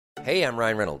Hey, I'm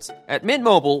Ryan Reynolds. At Mint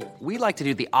Mobile, we like to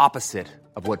do the opposite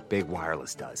of what Big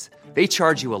Wireless does. They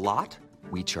charge you a lot,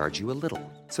 we charge you a little.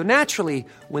 So naturally,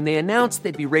 when they announced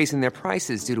they'd be raising their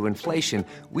prices due to inflation,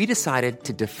 we decided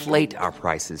to deflate our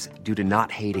prices due to not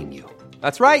hating you.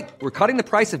 That's right. We're cutting the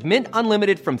price of Mint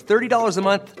Unlimited from $30 a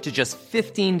month to just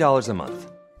 $15 a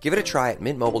month. Give it a try at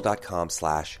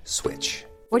mintmobile.com/switch.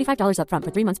 $45 up front for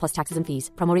 3 months plus taxes and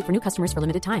fees. Promo rate for new customers for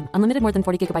limited time. Unlimited more than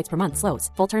 40 gigabytes per month. Slows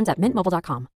full terms at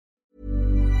mintmobile.com.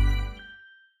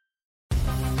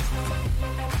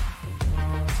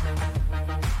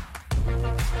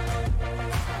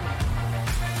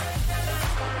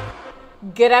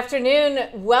 Good afternoon.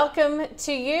 Welcome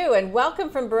to you and welcome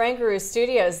from Barangaroo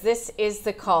Studios. This is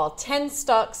The Call. 10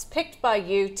 stocks picked by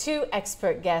you, 2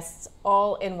 expert guests,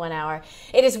 all in 1 hour.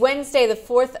 It is Wednesday, the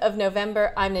 4th of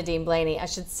November. I'm Nadine Blaney. I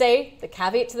should say the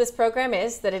caveat to this program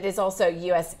is that it is also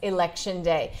U.S. Election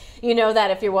Day. You know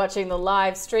that if you're watching the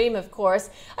live stream, of course.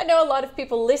 I know a lot of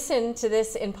people listen to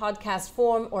this in podcast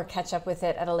form or catch up with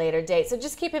it at a later date. So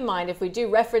just keep in mind, if we do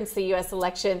reference the U.S.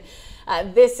 election,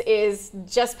 this is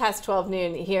just past 12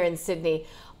 noon here in Sydney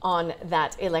on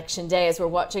that election day as we're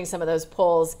watching some of those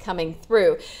polls coming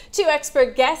through. 2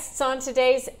 expert guests on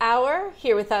today's hour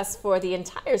here with us for the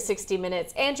entire 60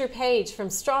 minutes. Andrew Page from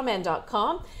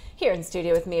strawman.com here in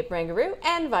studio with me at Barangaroo,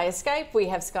 and via Skype we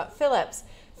have Scott Phillips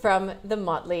from The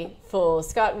Motley Fool.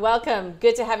 Scott, welcome.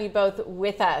 Good to have you both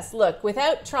with us. Look,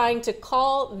 without trying to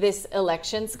call this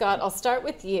election, Scott, I'll start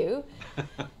with you.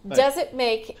 Does it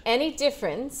make any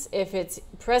difference if it's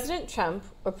President Trump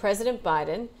or President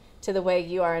Biden to the way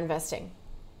you are investing?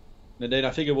 Nadine,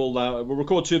 I think we'll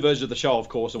record 2 versions of the show, of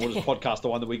course, and we'll just podcast the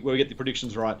one that where we get the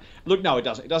predictions right. Look, no, it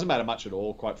doesn't. It doesn't matter much at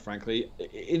all, quite frankly.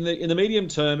 In the medium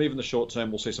term, even the short term,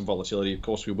 we'll see some volatility. Of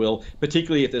course, we will,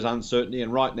 particularly if there's uncertainty.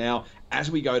 And right now, as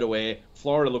we go to air,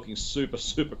 Florida looking super,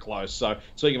 super close. So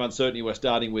speaking of uncertainty, we're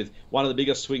starting with one of the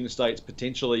biggest swing states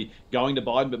potentially going to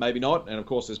Biden, but maybe not. And of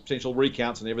course, there's potential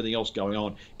recounts and everything else going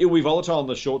on. It will be volatile in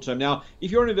the short term. Now, if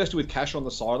you're an investor with cash on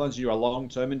the sidelines, you're a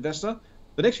long-term investor,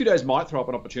 the next few days might throw up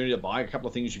an opportunity to buy a couple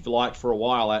of things you've liked for a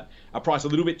while at a price a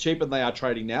little bit cheaper than they are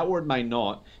trading now, or it may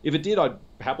not. If it did, I'd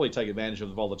happily take advantage of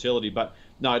the volatility, but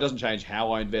no, it doesn't change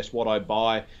how I invest, what I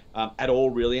buy at all,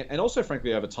 really. And also,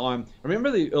 frankly, over time,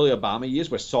 remember the early Obama years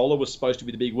where solar was supposed to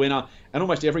be the big winner, and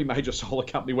almost every major solar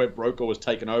company went broke or was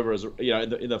taken over as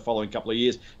in the following couple of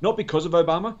years, not because of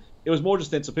Obama. It was more just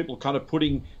then some people kind of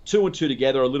putting 2 and 2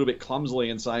 together a little bit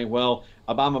clumsily and saying, well,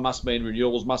 Obama must mean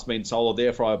renewables, must mean solar,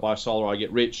 therefore I buy solar, I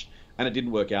get rich. And it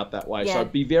didn't work out that way. Yeah. So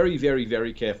be very, very,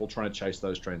 very careful trying to chase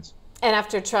those trends. And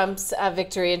after Trump's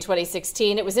victory in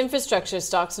 2016, it was infrastructure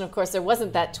stocks. And of course, there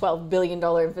wasn't that $12 billion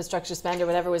infrastructure spend or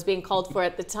whatever was being called for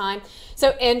at the time. So,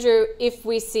 Andrew, if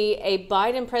we see a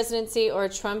Biden presidency or a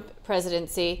Trump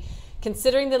presidency,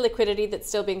 considering the liquidity that's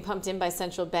still being pumped in by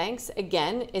central banks,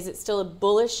 again, is it still a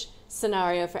bullish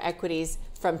scenario for equities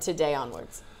from today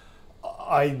onwards?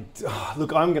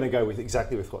 Look, I'm going to go with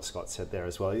exactly with what Scott said there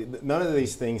as well. None of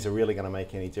these things are really going to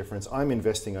make any difference. I'm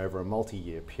investing over a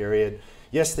multi-year period.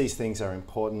 Yes, these things are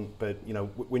important, but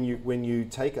when you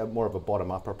take a more of a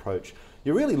bottom-up approach,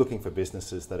 you're really looking for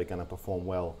businesses that are going to perform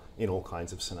well in all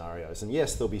kinds of scenarios. And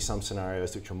yes, there'll be some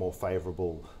scenarios which are more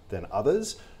favorable than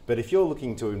others, but if you're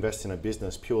looking to invest in a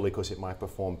business purely because it might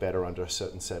perform better under a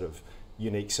certain set of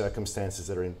unique circumstances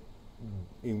that are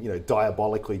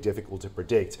diabolically difficult to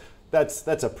predict,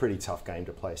 that's a pretty tough game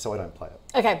to play, so I don't play it.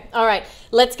 Okay, all right.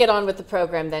 Let's get on with the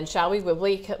program then, shall we?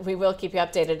 We will keep you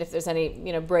updated if there's any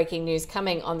breaking news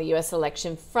coming on the U.S.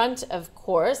 election front, of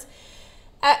course.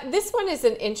 This one is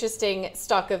an interesting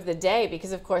stock of the day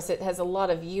because, of course, it has a lot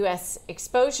of U.S.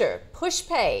 exposure.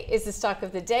 PushPay is the stock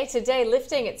of the day today,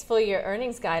 lifting its full-year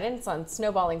earnings guidance on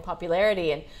snowballing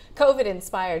popularity and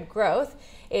COVID-inspired growth.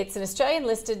 It's an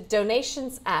Australian-listed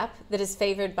donations app that is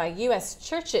favored by U.S.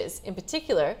 churches in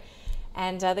particular.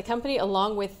 And the company,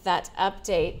 along with that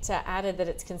update, added that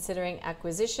it's considering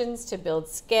acquisitions to build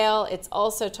scale. It's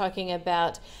also talking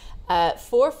about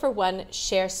 4-for-1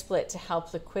 share split to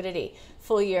help liquidity.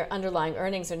 Full-year underlying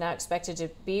earnings are now expected to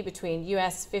be between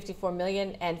US $54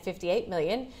 million and $58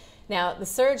 million. Now, the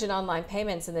surge in online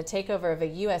payments and the takeover of a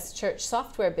U.S. church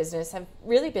software business have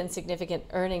really been significant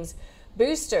earnings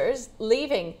boosters,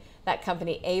 leaving that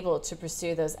company able to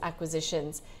pursue those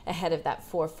acquisitions ahead of that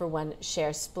 4-for-1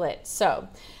 share split. So,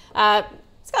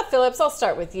 Scott Phillips, I'll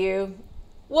start with you.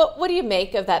 What do you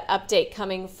make of that update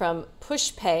coming from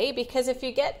PushPay? Because if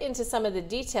you get into some of the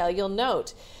detail, you'll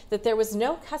note that there was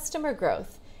no customer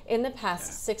growth in the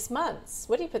past 6 months.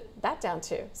 What do you put that down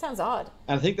to? Sounds odd.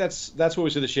 And I think that's where we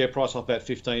see the share price off about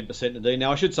 15%, Nadine.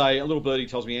 Now, I should say, a little birdie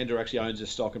tells me Andrew actually owns this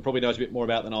stock and probably knows a bit more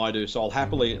about it than I do, so I'll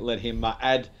happily let him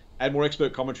add more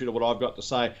expert commentary to what I've got to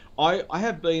say. I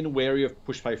have been wary of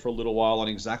PushPay for a little while on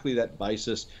exactly that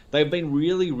basis. They've been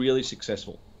really, really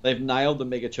successful. They've nailed the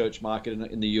mega church market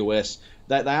in the US.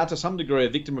 They are to some degree a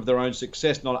victim of their own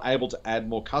success, not able to add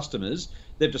more customers.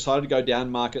 They've decided to go down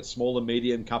market, small and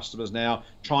medium customers now,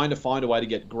 trying to find a way to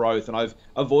get growth. And I've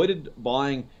avoided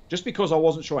buying just because I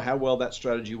wasn't sure how well that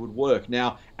strategy would work.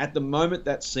 Now, at the moment,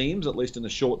 that seems, at least in the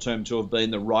short term, to have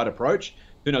been the right approach.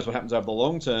 Who knows what happens over the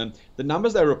long term? The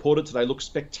numbers they reported today look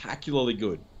spectacularly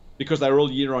good because they're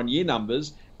all year-on-year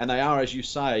numbers, and they are, as you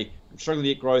say, struggling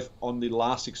to get growth on the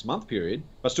last 6 month period,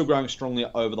 but still growing strongly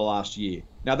over the last year.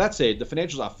 Now, that said, the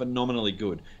financials are phenomenally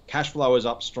good. Cash flow is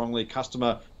up strongly.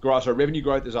 Customer growth, so revenue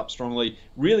growth is up strongly.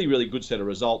 Really, really good set of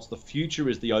results. The future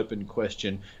is the open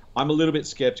question. I'm a little bit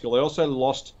skeptical. They also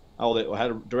they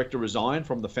had a director resign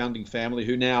from the founding family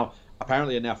who now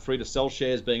apparently are now free to sell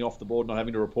shares, being off the board, not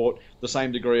having to report the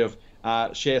same degree of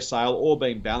share sale or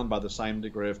being bound by the same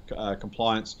degree of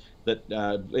compliance that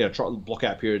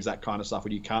blockout periods, that kind of stuff,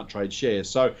 when you can't trade shares.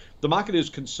 So the market is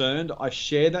concerned. I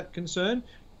share that concern.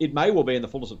 It may well be in the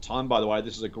fullness of time, by the way.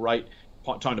 This is a great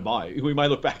time to buy. We may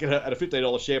look back at a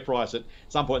 $15 share price at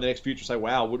some point in the next future and say,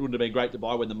 wow, wouldn't it have been great to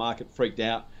buy when the market freaked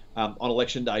out on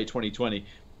election day 2020.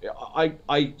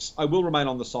 I will remain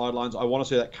on the sidelines. I want to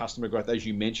see that customer growth, as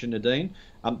you mentioned, Nadine.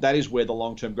 That is where the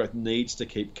long-term growth needs to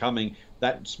keep coming.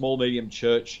 That small, medium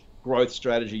church growth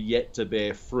strategy yet to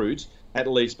bear fruit, at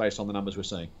least based on the numbers we're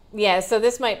seeing. Yeah, so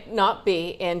this might not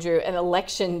be, Andrew, an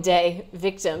election day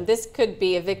victim. This could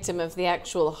be a victim of the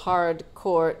actual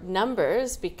hardcore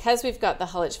numbers because we've got the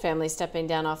Hullage family stepping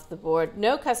down off the board.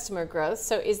 No customer growth.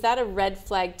 So is that a red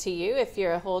flag to you if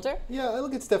you're a holder? Yeah,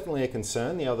 look, it's definitely a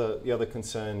concern. The other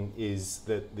concern is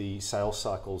that the sales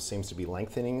cycle seems to be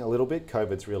lengthening a little bit.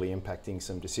 COVID's really impacting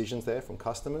some decisions there from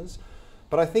customers.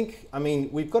 But I mean,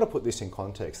 we've got to put this in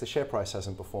context. The share price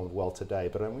hasn't performed well today,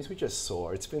 but as we just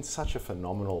saw, it's been such a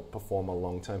phenomenal performer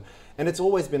long term. And it's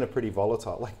always been a pretty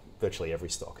volatile, like virtually every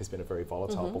stock has been a very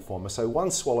volatile performer. So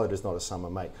one swallowed is not a summer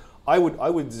mate. I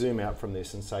would zoom out from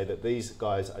this and say that these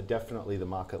guys are definitely the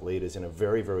market leaders in a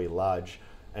very, very large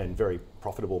and very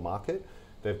profitable market.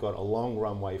 They've got a long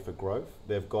runway for growth.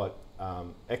 They've got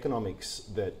economics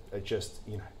that are just,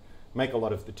 make a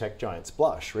lot of the tech giants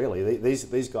blush, really.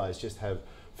 These guys just have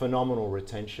phenomenal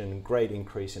retention, great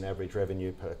increase in average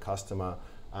revenue per customer,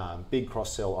 big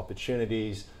cross-sell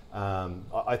opportunities.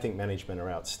 I think management are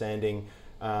outstanding.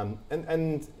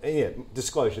 And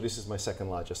disclosure, this is my second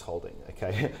largest holding,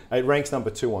 okay? It ranks number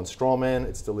 2 on Strawman.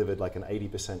 It's delivered like an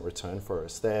 80% return for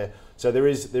us there. So there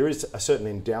is a certain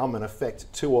endowment effect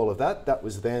to all of that. That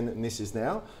was then and this is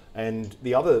now. And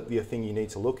the thing you need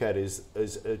to look at is,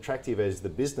 as attractive as the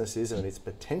business is and its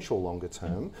potential longer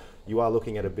term, you are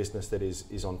looking at a business that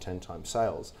is on 10 times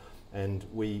sales. And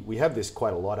we have this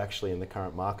quite a lot actually in the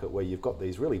current market where you've got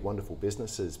these really wonderful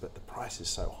businesses, but the price is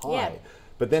so high. Yeah.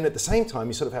 But then at the same time,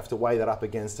 you sort of have to weigh that up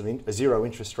against a zero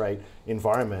interest rate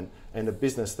environment and a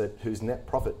business whose net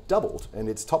profit doubled and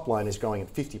its top line is growing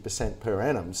at 50% per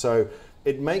annum. So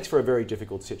it makes for a very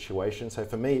difficult situation. So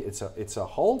for me, it's a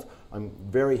hold. I'm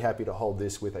very happy to hold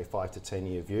this with a 5 to 10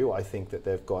 year view. I think that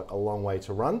they've got a long way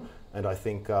to run, and I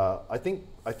think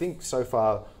so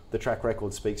far the track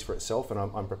record speaks for itself, and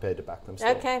I'm prepared to back them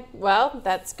still. Okay, well,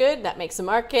 that's good. That makes a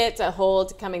market. A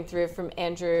hold coming through from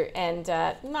Andrew and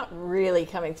not really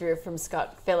coming through from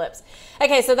Scott Phillips.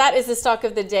 Okay, so that is the stock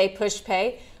of the day,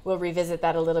 PushPay. We'll revisit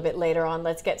that a little bit later on.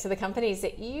 Let's get to the companies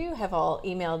that you have all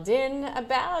emailed in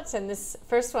about. And this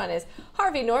first one is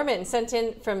Harvey Norman, sent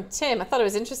in from Tim. I thought it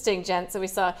was interesting, gents. So we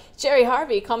saw Jerry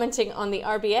Harvey commenting on the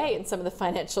RBA in some of the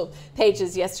financial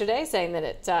pages yesterday, saying that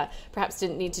it perhaps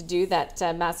didn't need to do that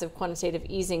massive quantitative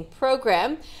easing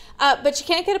program. But you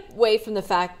can't get away from the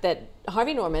fact that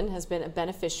Harvey Norman has been a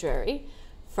beneficiary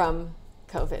from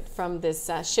COVID, from this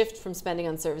shift from spending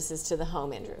on services to the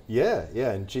home, Andrew. Yeah,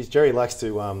 and geez, Jerry likes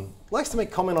to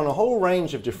make comment on a whole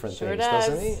range of different things,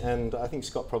 doesn't he? And I think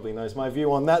Scott probably knows my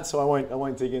view on that, so I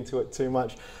won't dig into it too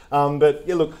much. But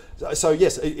yeah, look, so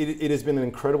yes, it has been an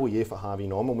incredible year for Harvey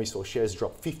Norman. We saw shares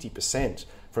drop 50%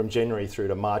 from January through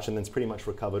to March, and then it's pretty much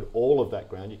recovered all of that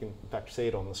ground. You can in fact see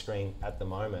it on the screen at the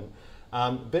moment.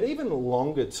 But even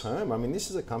longer term, I mean, this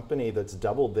is a company that's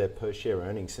doubled their per share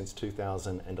earnings since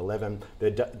 2011.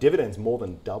 Their dividends more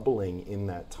than doubling in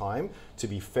that time. To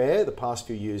be fair, the past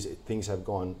few years, things have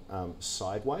gone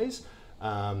sideways.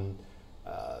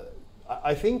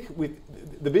 I think with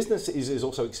the business is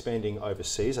also expanding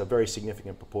overseas. A very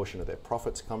significant proportion of their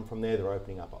profits come from there. They're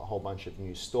opening up a whole bunch of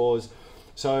new stores.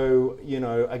 So,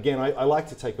 again, I like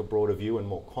to take a broader view and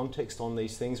more context on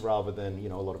these things rather than,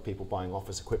 a lot of people buying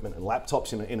office equipment and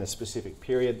laptops in a specific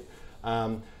period.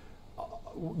 The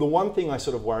one thing I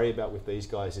sort of worry about with these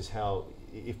guys is how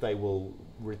if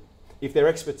their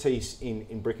expertise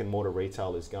in brick and mortar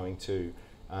retail is going to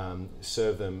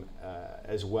serve them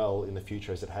as well in the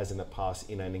future as it has in the past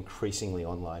in an increasingly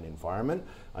online environment.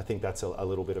 I think that's a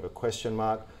little bit of a question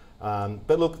mark.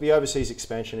 But look, the overseas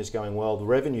expansion is going well. The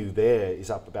revenue there is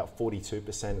up about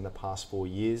 42% in the past 4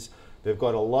 years. They've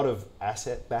got a lot of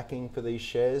asset backing for these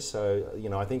shares. So,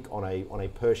 I think on a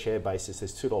per share basis,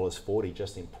 there's $2.40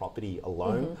 just in property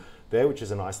alone there, which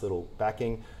is a nice little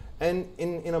backing. And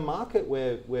in a market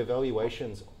where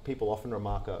valuations, people often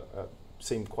remark,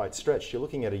 seem quite stretched, you're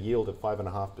looking at a yield of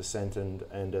 5.5%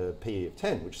 and a PE of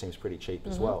 10, which seems pretty cheap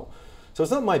as well. So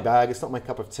it's not my bag, it's not my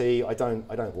cup of tea. I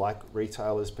don't like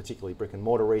retailers, particularly brick and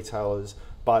mortar retailers,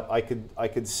 but I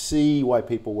could see why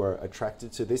people were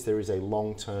attracted to this. There is a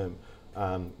long-term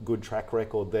good track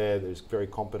record there. There's very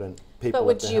competent people. But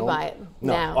would you buy it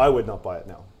now? No, I would not buy it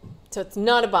now. So it's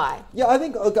not a buy. Yeah, I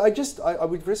think I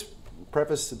would just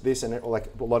preface this, and like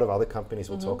a lot of other companies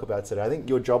we'll talk about today, I think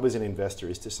your job as an investor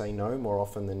is to say no more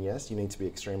often than yes. You need to be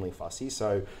extremely fussy.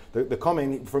 So the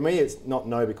comment, for me, it's not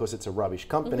no because it's a rubbish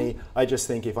company. I just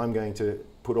think if I'm going to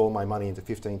put all my money into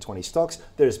 15, 20 stocks,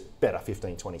 there's better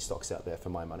 15, 20 stocks out there for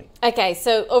my money. Okay,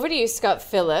 so over to you, Scott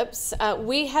Phillips.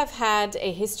 We have had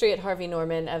a history at Harvey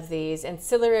Norman of these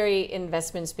ancillary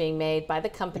investments being made by the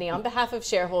company on behalf of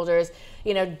shareholders.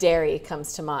 Dairy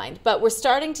comes to mind. But we're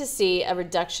starting to see a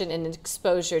reduction in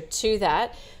exposure to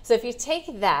that. So if you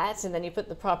take that and then you put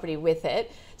the property with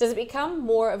it, does it become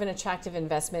more of an attractive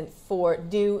investment for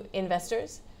new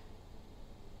investors?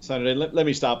 So let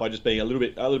me start by just being a little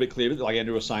bit clear, like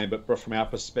Andrew was saying, but from our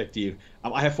perspective,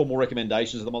 I have formal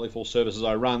recommendations of the Motley Fool services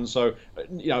I run. So,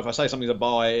 if I say something's a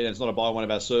buy and it's not a buy one of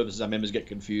our services, our members get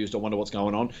confused or wonder what's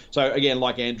going on. So again,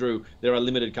 like Andrew, there are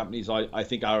limited companies I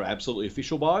think are absolutely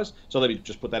official buys. So let me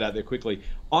just put that out there quickly.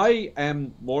 I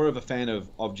am more of a fan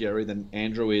of Jerry than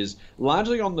Andrew is,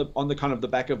 largely on the kind of the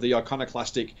back of the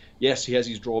iconoclastic. Yes, he has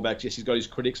his drawbacks. Yes, he's got his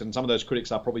critics, and some of those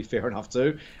critics are probably fair enough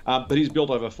too. But he's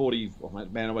built over 40,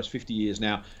 almost 50 years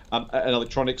now, an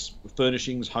electronics,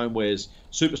 furnishings, homewares,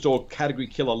 superstore category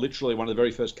killer, literally one of the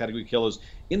very first category killers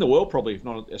in the world, probably, if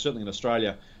not certainly in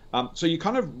Australia. So you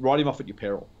kind of write him off at your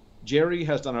peril. Jerry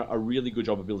has done a really good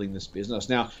job of building this business.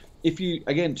 Now, if you,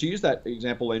 again, to use that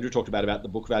example Andrew talked about the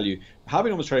book value, Harvey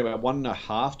Norman's trading about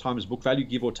 1.5 times book value,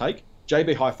 give or take.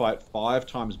 JB Hi-Fi at 5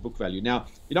 times book value. Now,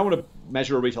 you don't want to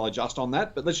measure a retailer just on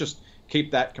that, but let's just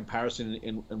keep that comparison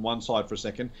in one side for a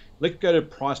second. Let's go to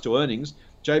price to earnings.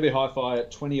 JB Hi-Fi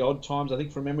at 20 odd times, I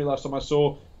think from memory last time I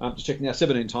saw. Just checking now,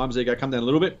 17 times. There you go, come down a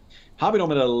little bit. Harvey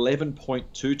Norman at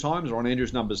 11.2 times, or on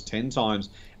Andrew's numbers, 10 times.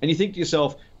 And you think to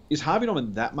yourself, is Harvey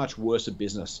Norman that much worse a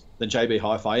business than JB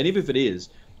Hi-Fi? And even if it is,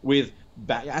 with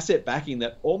asset backing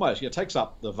that almost takes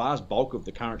up the vast bulk of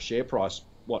the current share price,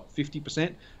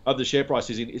 50% of the share price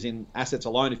is in assets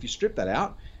alone. If you strip that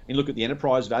out and look at the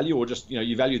enterprise value, or just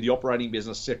you value the operating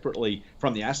business separately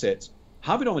from the assets,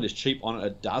 Harvey Norman is cheap on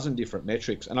a dozen different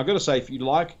metrics. And I've got to say, if you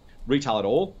like retail at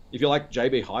all, if you like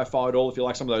JB Hi-Fi at all, if you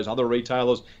like some of those other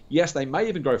retailers, yes, they may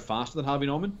even grow faster than Harvey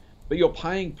Norman, but you're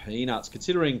paying peanuts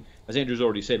considering, as Andrew's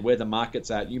already said, where the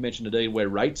market's at. You mentioned, Nadine, where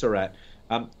rates are at.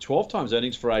 12 times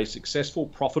earnings for a successful,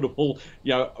 profitable,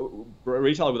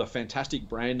 retailer with a fantastic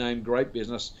brand name, great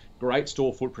business, great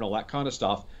store footprint, all that kind of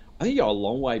stuff. I think you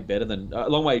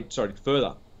go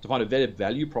further to find a better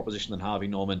value proposition than Harvey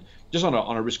Norman, just on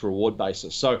a risk-reward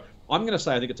basis. So I'm going to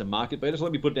say I think it's a market better. So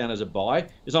let me put it down as a buy.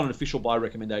 It's not an official buy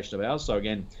recommendation of ours. So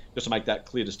again, just to make that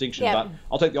clear distinction. Yeah. But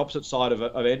I'll take the opposite side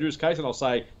of Andrew's case, and I'll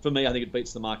say, for me, I think it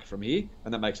beats the market from here,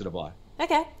 and that makes it a buy.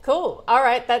 Okay, cool. All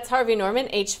right, that's Harvey Norman,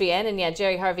 HVN. And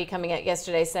Jerry Harvey coming out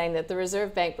yesterday saying that the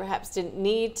Reserve Bank perhaps didn't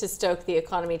need to stoke the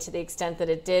economy to the extent that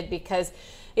it did because,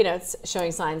 it's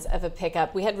showing signs of a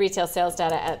pickup. We had retail sales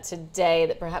data out today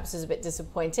that perhaps is a bit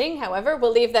disappointing. However,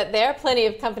 we'll leave that there. Plenty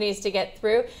of companies to get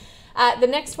through. The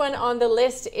next one on the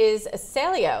list is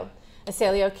Asaleo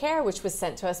Care, which was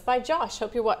sent to us by Josh.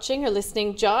 Hope you're watching or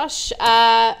listening, Josh.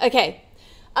 Okay.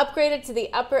 Upgraded to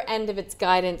the upper end of its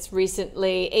guidance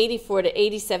recently, 84 to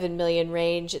 87 million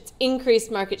range. It's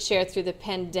increased market share through the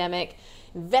pandemic,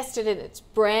 invested in its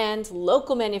brand,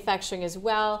 local manufacturing as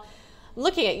well.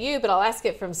 Looking at you, but I'll ask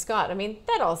it from Scott. I mean,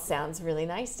 that all sounds really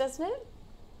nice, doesn't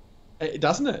it?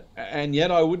 Doesn't it? And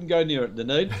yet I wouldn't go near it, the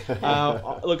need.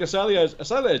 Look, Asaleo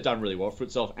has done really well for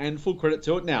itself, and full credit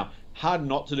to it. Now, hard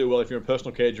not to do well if you're in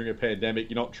personal care during a pandemic.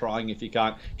 You're not trying if you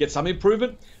can't get some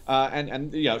improvement,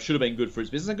 and it should have been good for its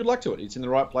business, and good luck to it. It's in the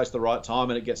right place at the right time,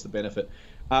 and it gets the benefit.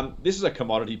 This is a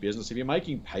commodity business. If you're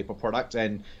making paper products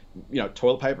and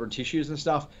toilet paper and tissues and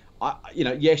stuff,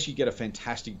 yes, you get a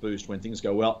fantastic boost when things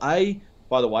go well.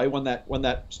 By the way, when that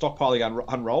stockpiling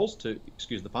unrolls, to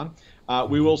excuse the pun,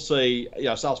 we will see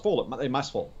sales fall. They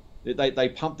must fall. They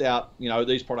pumped out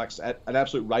these products at an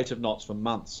absolute rate of knots for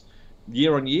months.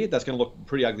 Year on year, that's going to look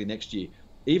pretty ugly next year.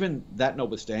 Even that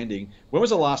notwithstanding, when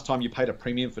was the last time you paid a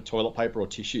premium for toilet paper or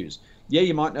tissues? Yeah,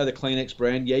 you might know the Kleenex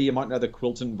brand. Yeah, you might know the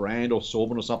Quilton brand or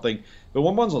Sorbent or something. But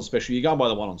when one's on special, you go and buy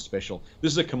the one on special.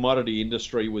 This is a commodity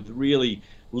industry with really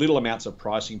little amounts of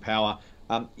pricing power.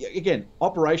 Again,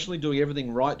 operationally doing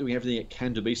everything right, doing everything it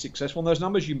can to be successful. And those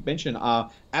numbers you mentioned are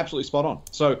absolutely spot on.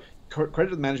 So credit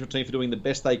to the management team for doing the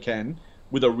best they can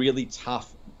with a really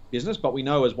tough business. But we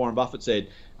know, as Warren Buffett said,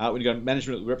 when you've got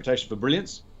management with a reputation for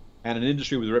brilliance and an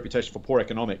industry with a reputation for poor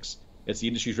economics, it's the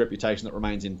industry's reputation that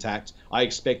remains intact. I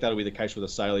expect that'll be the case with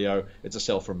Asaleo. It's a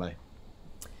sell from me.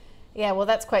 Yeah, well,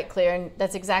 that's quite clear, and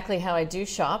that's exactly how I do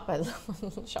shop. I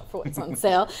shop for what's on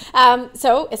sale.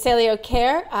 So, Asaleo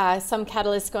Care, some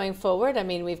catalysts going forward. I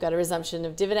mean, we've got a resumption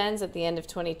of dividends at the end of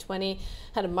 2020.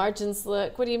 How do margins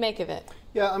look? What do you make of it?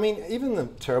 Yeah, I mean, even the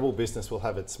terrible business will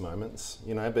have its moments,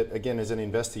 but again, as an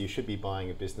investor, you should be buying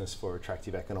a business for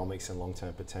attractive economics and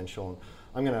long-term potential.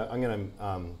 I'm going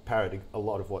to parrot a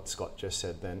lot of what Scott just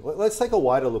said then. Let's take a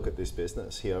wider look at this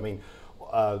business here. I mean,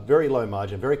 very low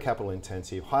margin, very capital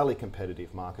intensive, highly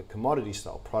competitive market, commodity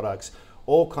style products,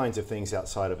 all kinds of things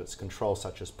outside of its control,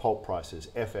 such as pulp prices,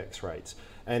 FX rates.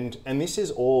 And this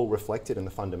is all reflected in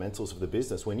the fundamentals of the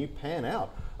business. When you pan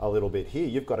out a little bit here,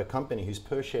 you've got a company whose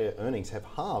per share earnings have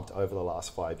halved over the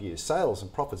last 5 years. Sales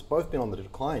and profits both been on the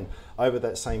decline over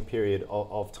that same period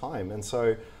of time. And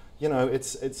so,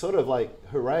 it's sort of like,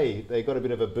 hooray, they got a bit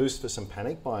of a boost for some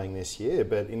panic buying this year,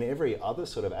 but in every other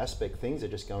sort of aspect, things are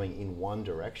just going in one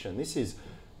direction. This is,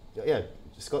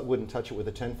 Scott wouldn't touch it with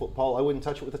a 10-foot pole. I wouldn't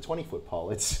touch it with a 20-foot pole.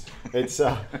 It's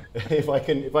if I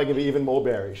can be even more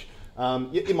bearish.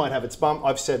 It might have its bump.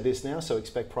 I've said this now, so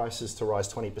expect prices to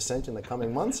rise 20% in the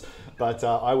coming months. But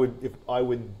I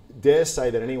would dare say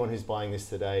that anyone who's buying this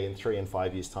today in 3 and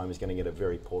 5 years' time is going to get a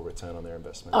very poor return on their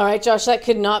investment. All right, Josh, that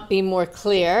could not be more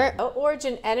clear.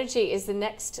 Origin Energy is the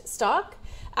next stock,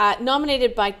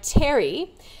 nominated by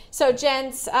Terry. So,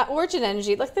 gents, Origin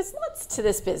Energy, look, there's lots to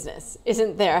this business,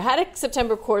 isn't there? Had a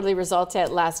September quarterly result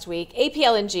out last week.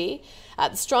 APLNG,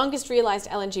 the strongest realized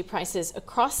LNG prices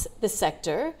across the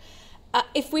sector.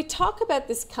 If we talk about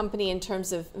this company in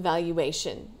terms of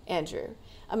valuation, Andrew,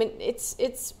 I mean,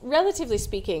 it's relatively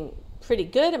speaking pretty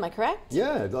good. Am I correct?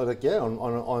 Yeah,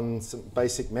 on some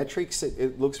basic metrics,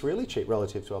 it looks really cheap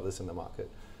relative to others in the market,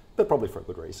 but probably for a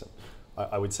good reason,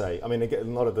 I would say. I mean, again, a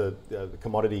lot of the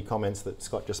commodity comments that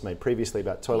Scott just made previously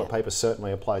about toilet paper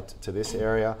certainly apply to this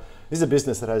area. This is a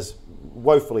business that has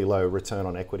woefully low return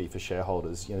on equity for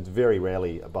shareholders. It's very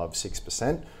rarely above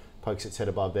 6%. Pokes its head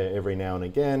above there every now and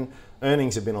again.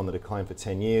 Earnings have been on the decline for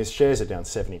 10 years. Shares are down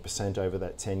 70% over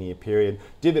that 10-year period.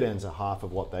 Dividends are half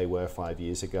of what they were 5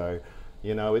 years ago.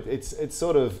 It's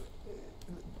sort of...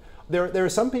 There are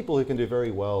some people who can do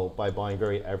very well by buying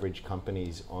very average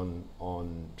companies on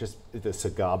just the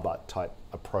cigar butt type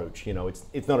approach.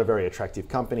 It's not a very attractive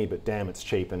company, but damn, it's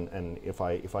cheap. And if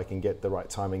I can get the right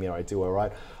timing there, I do all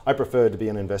right. I prefer to be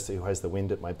an investor who has the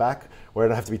wind at my back, where I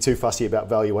don't have to be too fussy about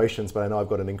valuations, but I know I've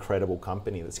got an incredible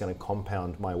company that's going to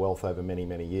compound my wealth over many,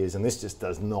 many years. And this just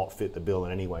does not fit the bill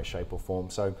in any way, shape or form.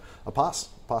 So a pass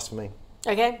for me.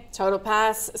 Okay, total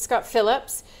pass. Scott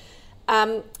Phillips.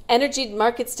 Energy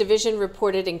Markets Division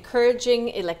reported encouraging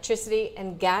electricity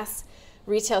and gas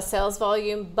retail sales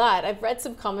volume, but I've read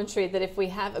some commentary that if we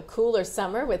have a cooler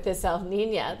summer with this El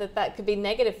Nino, that could be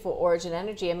negative for Origin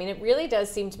Energy. I mean, it really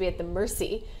does seem to be at the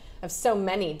mercy of so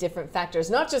many different factors,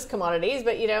 not just commodities,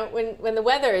 but when the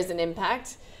weather is an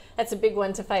impact, that's a big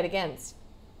one to fight against.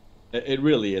 It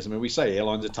really is. I mean, we say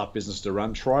airlines are a tough business to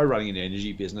run. Try running an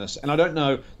energy business. And I don't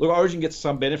know, look, Origin gets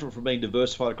some benefit from being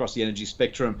diversified across the energy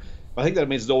spectrum. But I think that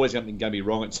means there's always something going to be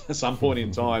wrong at some point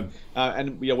in time.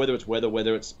 And whether it's weather,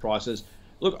 whether it's prices.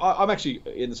 Look, I'm actually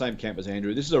in the same camp as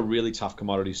Andrew. This is a really tough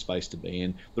commodity space to be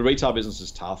in. The retail business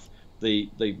is tough. The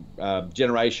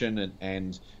generation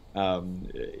and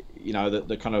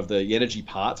the kind of the energy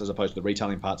parts as opposed to the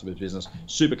retailing parts of his business,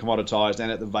 super commoditized and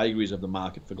at the vagaries of the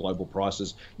market for global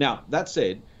prices. Now, that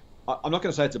said, I'm not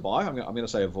going to say it's a buy. I'm going to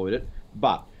say avoid it.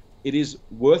 But it is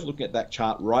worth looking at that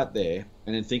chart right there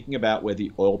and then thinking about where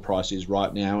the oil price is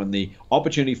right now and the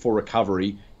opportunity for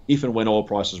recovery if and when oil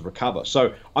prices recover.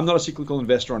 So I'm not a cyclical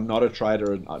investor. I'm not a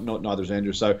trader, and neither is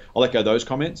Andrew. So I'll echo those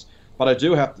comments. But I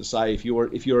do have to say, if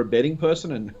you're a betting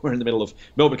person, and we're in the middle of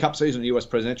Melbourne Cup season, US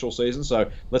presidential season, so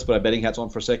let's put our betting hats on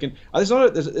for a second. There's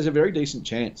a very decent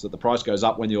chance that the price goes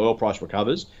up when the oil price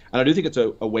recovers, and I do think it's a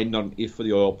when, not an if for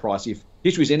the oil price. If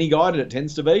history is any guide, and it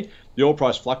tends to be, the oil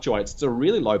price fluctuates. It's a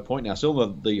really low point now, still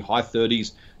in the high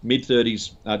 30s, mid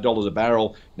 30s dollars a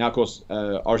barrel. Now, of course,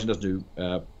 Origin doesn't do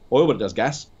oil, but it does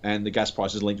gas, and the gas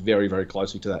price is linked very, very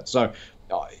closely to that. So,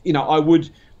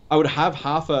 I would have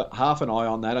half an eye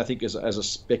on that. I think as a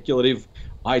speculative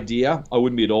idea, I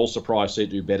wouldn't be at all surprised to see it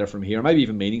do better from here, or maybe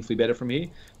even meaningfully better from here.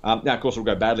 Now, of course, it'll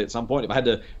go badly at some point. If I had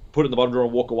to put it in the bottom drawer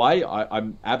and walk away,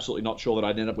 I'm absolutely not sure that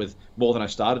I'd end up with more than I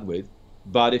started with.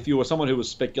 But if you were someone who was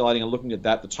speculating and looking at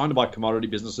that, the time to buy commodity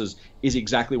businesses is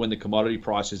exactly when the commodity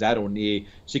price is at or near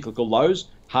cyclical lows.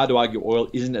 Hard to argue oil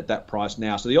isn't at that price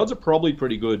now. So the odds are probably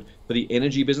pretty good for the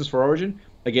energy business for Origin.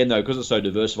 Again, though, because it's so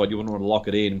diversified, you wouldn't want to lock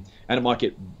it in. And it might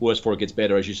get worse before it gets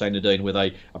better, as you say, Nadine, with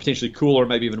a potentially cooler and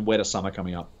maybe even wetter summer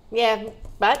coming up. Yeah,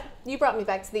 but you brought me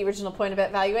back to the original point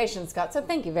about valuation, Scott, so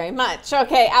thank you very much.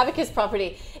 Okay, Abacus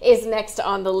Property is next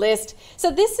on the list.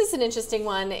 So this is an interesting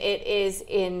one. It is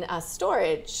in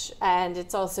storage, and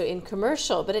it's also in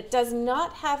commercial, but it does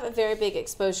not have a very big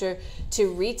exposure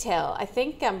to retail. I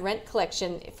think rent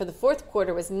collection for the fourth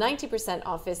quarter was 90%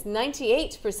 office,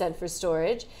 98% for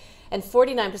storage, and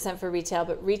 49% for retail,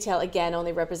 but retail, again,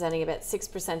 only representing about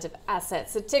 6% of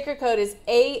assets. The ticker code is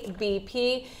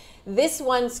ABP. This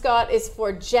one, Scott, is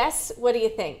for Jess. What do you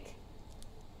think?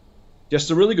 Just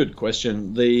a really good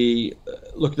question. The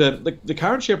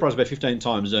current share price is about 15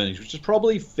 times earnings, which is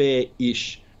probably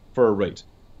fair-ish for a REIT.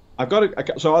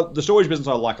 The storage business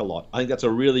I like a lot. I think that's a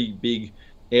really big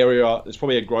area. It's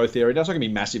probably a growth area. That's not going to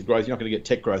be massive growth. You're not going to get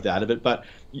tech growth out of it. But,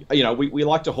 we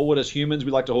like to hoard as humans.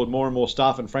 We like to hoard more and more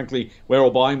stuff. And frankly, we're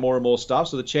all buying more and more stuff.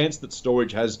 So the chance that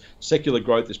storage has secular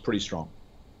growth is pretty strong.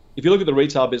 If you look at the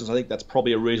retail business, I think that's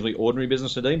probably a reasonably ordinary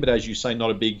business, Nadine, but as you say,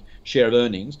 not a big share of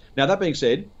earnings. Now, that being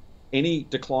said, any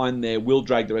decline there will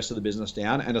drag the rest of the business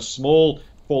down, and a small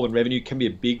fall in revenue can be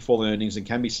a big fall in earnings and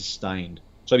can be sustained.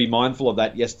 So be mindful of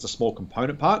that. Yes, it's a small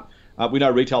component part. We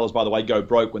know retailers, by the way, go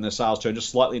broke when their sales turn just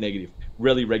slightly negative,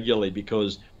 really regularly,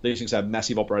 because these things have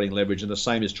massive operating leverage, and the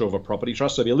same is true of a property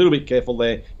trust. So be a little bit careful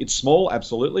there. It's small,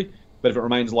 absolutely, but if it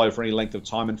remains low for any length of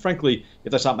time, and frankly,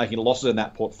 if they start making losses in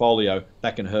that portfolio,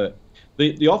 that can hurt.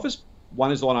 The office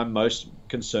one is the one I'm most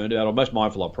concerned about, or most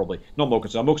mindful of, probably. Not more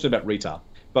concerned. I'm more concerned about retail,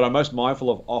 but I'm most mindful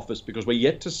of office because we're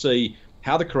yet to see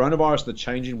how the coronavirus and the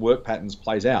change in work patterns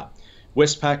plays out.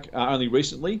 Westpac only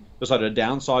recently decided to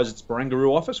downsize its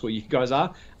Barangaroo office, where you guys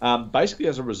are, basically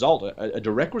as a result, a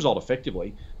direct result,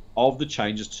 effectively, of the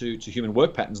changes to human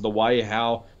work patterns, the way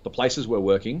how the places we're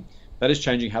working. That is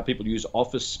changing how people use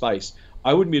office space.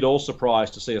 I wouldn't be at all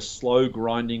surprised to see a slow,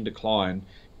 grinding decline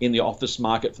in the office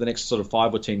market for the next sort of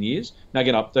 5 or 10 years. Now,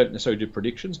 again, I don't necessarily do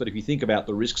predictions, but if you think about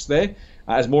the risks there,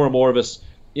 as more and more of us,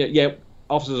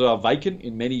 offices are vacant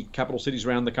in many capital cities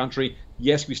around the country.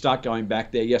 Yes, we start going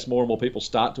back there. Yes, more and more people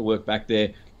start to work back there.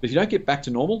 But if you don't get back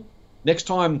to normal, next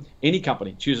time any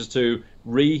company chooses to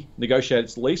renegotiate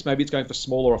its lease, maybe it's going for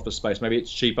smaller office space, maybe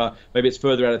it's cheaper, maybe it's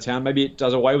further out of town, maybe it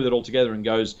does away with it altogether and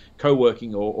goes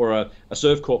co-working or a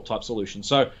ServCorp type solution.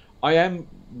 So I am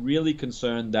really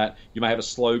concerned that you may have a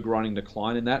slow grinding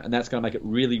decline in that, and that's going to make it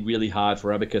really, really hard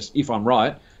for Abacus, if I'm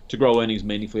right, to grow earnings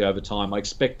meaningfully over time. I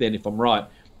expect then, if I'm right,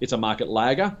 it's a market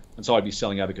lagger, and so I'd be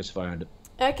selling Abacus if I owned it.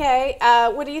 Okay,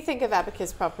 what do you think of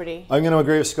Abacus Property? I'm going to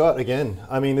agree with Scott again.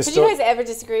 I mean, this. Did you guys ever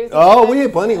disagree with each Oh, other? we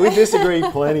have plenty. We disagree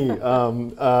plenty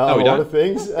on a lot of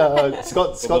things.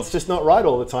 Scott's just not right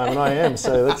all the time, and I am,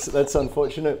 so that's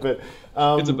unfortunate. But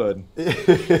it's a burden.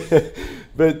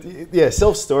 But yeah,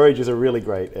 self-storage is a really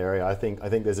great area. I think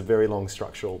there's a very long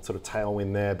structural sort of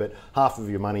tailwind there, but half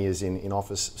of your money is in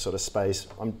office sort of space.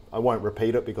 I won't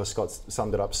repeat it because Scott's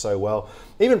summed it up so well.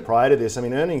 Even prior to this, I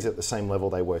mean, earnings at the same level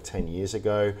they were 10 years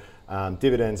ago.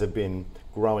 Dividends have been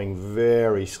growing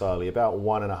very slowly, about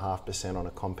 1.5% on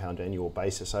a compound annual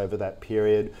basis over that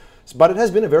period. But it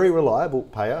has been a very reliable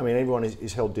payer. I mean, everyone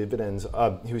who's held dividends,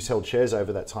 who's held shares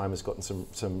over that time has gotten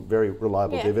some very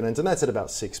reliable dividends, and that's at about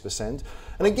 6%.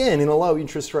 And again, in a low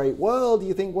interest rate world,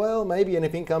 you think, well, maybe, and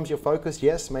if income's your focus,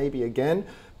 yes, maybe again.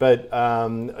 But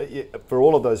for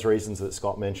all of those reasons that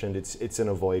Scott mentioned, it's an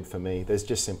avoid for me. There's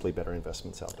just simply better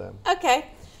investments out there. Okay,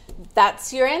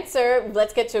 that's your answer.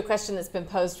 Let's get to a question that's been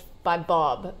posed by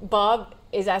Bob. Bob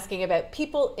is asking about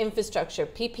people infrastructure.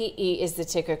 PPE is the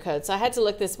ticker code. So I had to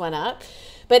look this one up.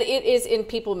 But it is in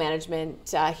people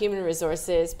management, human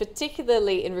resources,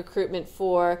 particularly in recruitment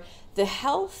for the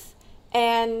health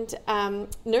and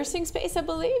nursing space, I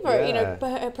believe,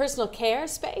 or personal care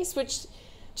space, which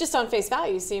just on face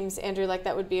value seems, Andrew, like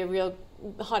that would be a real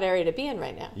hot area to be in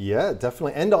right now. Yeah,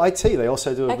 definitely. And IT, they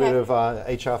also do a bit of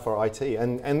HR for IT.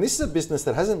 And this is a business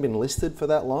that hasn't been listed for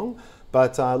that long,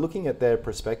 but looking at their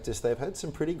prospectus, they've had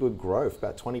some pretty good growth,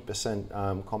 about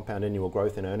 20% compound annual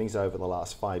growth in earnings over the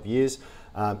last 5 years.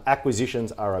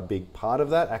 Acquisitions are a big part of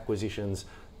that. Acquisitions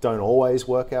don't always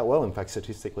work out well. In fact,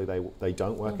 statistically, they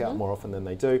don't work out more often than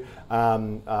they do.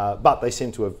 But they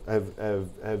seem to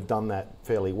have done that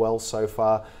fairly well so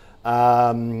far.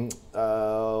 What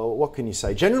can you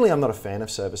say? Generally, I'm not a fan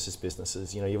of services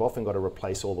businesses. You know, you've often got to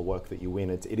replace all the work that you win.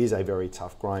 It is a very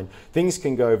tough grind. Things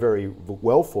can go very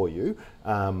well for you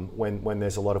when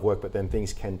there's a lot of work, but then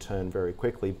things can turn very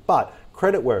quickly. But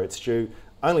credit where it's due.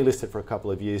 Only listed for a couple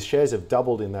of years. Shares have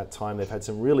doubled in that time. They've had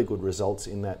some really good results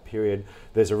in that period.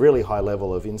 There's a really high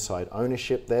level of inside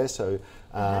ownership there. So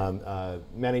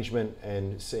management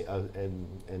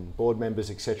and board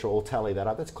members, etc., all tally that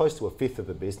up. That's close to a fifth of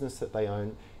the business that they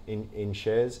own in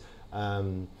shares.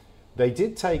 They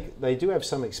do have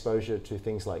some exposure to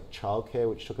things like childcare,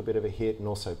 which took a bit of a hit, and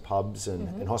also pubs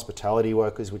and hospitality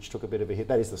workers, which took a bit of a hit.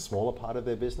 That is the smaller part of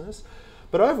their business.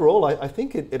 But overall, I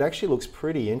think it actually looks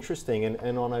pretty interesting.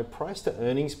 And on a price to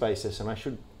earnings basis, and I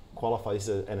should qualify this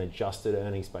as an adjusted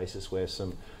earnings basis where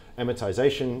some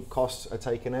amortization costs are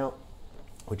taken out,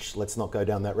 which let's not go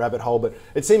down that rabbit hole, but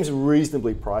it seems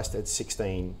reasonably priced at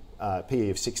 16, PE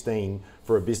of 16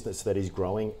 for a business that is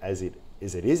growing as it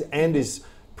is and is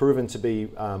proven to be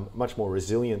much more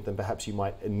resilient than perhaps you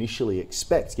might initially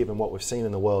expect, given what we've seen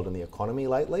in the world and the economy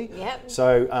lately. Yep.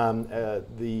 So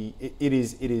it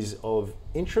is of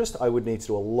interest. I would need to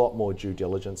do a lot more due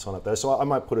diligence on it, though. So I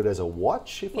might put it as a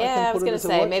watch. I was going to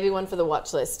say maybe one for the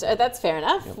watch list. That's fair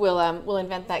enough. Yep. We'll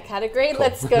invent that category. Cool.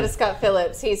 Let's go to Scott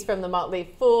Phillips. He's from the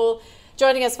Motley Fool,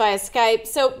 joining us via Skype.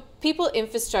 So people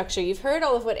infrastructure. You've heard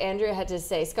all of what Andrew had to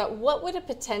say. Scott, what would a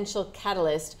potential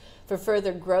catalyst for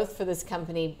further growth for this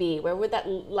company be? Where would that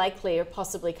likely or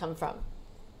possibly come from?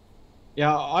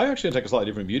 Yeah, I actually take a slightly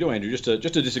different view to Andrew, just to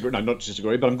disagree. No, not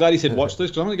disagree, but I'm glad he said watch this,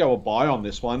 because I'm going to go a buy on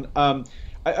this one.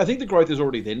 I think the growth is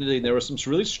already there, and there are some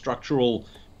really structural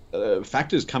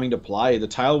factors coming to play. The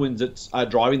tailwinds that are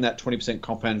driving that 20%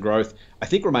 compound growth, I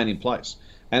think, remain in place.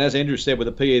 And as Andrew said, with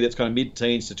a PE that's kind of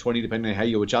mid-teens to 20, depending on how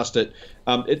you adjust it,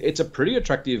 it's a pretty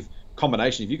attractive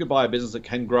combination. If you could buy a business that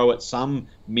can grow at some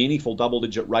meaningful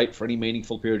double-digit rate for any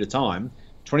meaningful period of time,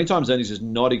 20 times earnings is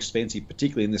not expensive,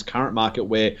 particularly in this current market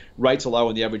where rates are low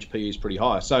and the average PE is pretty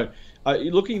high. So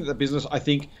looking at the business, I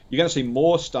think you're going to see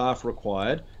more staff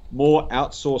required, more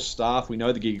outsourced staff. We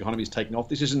know the gig economy is taking off.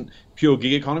 This isn't pure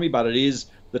gig economy, but it is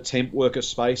the temp worker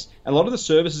space. And a lot of the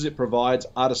services it provides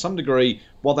are to some degree,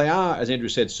 while they are, as Andrew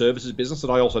said, services business, that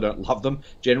I also don't love them,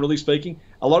 generally speaking,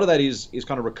 a lot of that is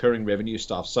kind of recurring revenue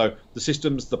stuff. So the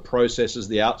systems, the processes,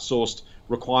 the outsourced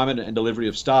requirement and delivery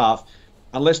of staff,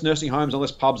 unless nursing homes,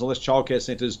 unless pubs, unless childcare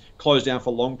centres close down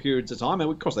for long periods of time,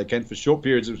 and of course they can for short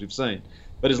periods, as we've seen.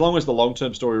 But as long as the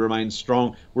long-term story remains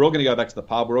strong, we're all going to go back to the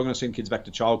pub. We're all going to send kids back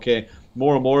to childcare.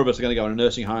 More and more of us are going to go into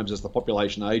nursing homes as the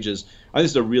population ages. I think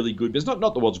this is a really good business,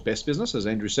 not the world's best business, as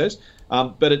Andrew says,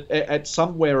 but at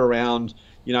somewhere around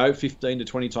 15 to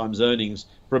 20 times earnings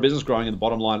for a business growing in the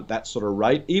bottom line at that sort of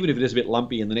rate, even if it is a bit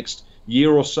lumpy in the next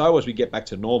year or so as we get back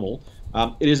to normal.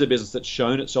 It is a business that's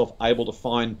shown itself able to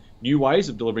find new ways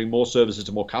of delivering more services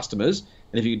to more customers.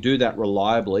 And if you can do that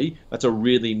reliably, that's a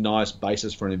really nice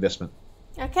basis for an investment.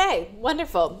 Okay,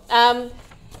 wonderful.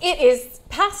 It is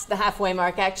past the halfway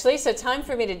mark, actually, so time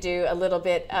for me to do a little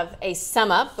bit of a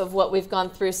sum up of what we've gone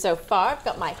through so far. I've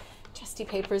got my trusty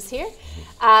papers here.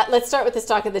 Let's start with the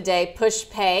stock of the day,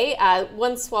 Pushpay.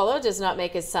 One swallow does not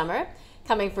make a summer.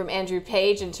 Coming from Andrew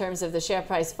Page in terms of the share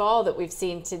price fall that we've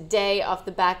seen today off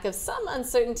the back of some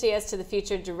uncertainty as to the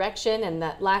future direction and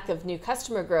that lack of new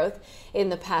customer growth in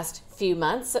the past few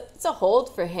months. It's a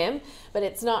hold for him, but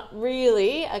it's not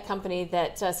really a company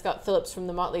that Scott Phillips from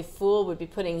the Motley Fool would be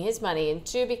putting his money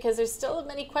into, because there's still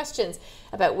many questions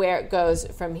about where it goes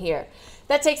from here.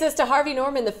 That takes us to Harvey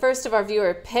Norman, the first of our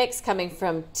viewer picks, coming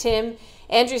from Tim.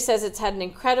 Andrew says it's had an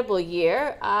incredible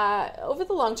year. Over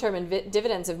the long term,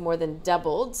 dividends have more than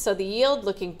doubled, so the yield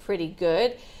looking pretty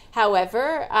good.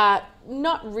 However,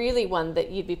 not really one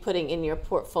that you'd be putting in your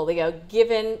portfolio,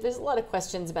 given there's a lot of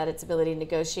questions about its ability to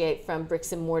negotiate from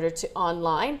bricks and mortar to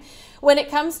online. When it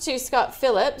comes to Scott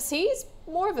Phillips, he's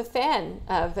more of a fan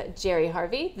of Jerry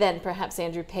Harvey than perhaps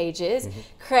Andrew Page is.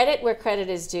 Credit where credit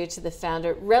is due to the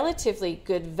founder. Relatively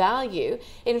good value.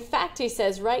 In fact, he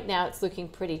says right now it's looking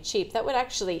pretty cheap. That would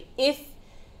actually, if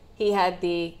he had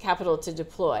the capital to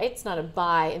deploy. It's not a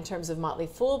buy in terms of Motley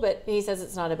Fool, but he says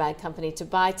it's not a bad company to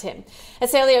buy, Tim.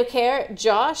 Asaleo Care,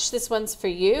 Josh, this one's for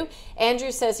you.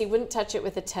 Andrew says he wouldn't touch it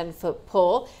with a 10-foot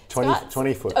pole.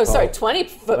 20-foot pole. Oh, sorry,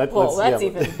 20-foot pole. That's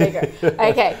even bigger.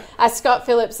 Okay. Scott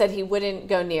Phillips said he wouldn't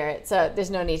go near it, so there's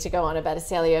no need to go on about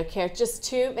Asaleo Care. Just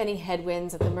too many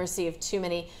headwinds, at the mercy of too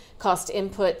many cost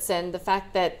inputs, and the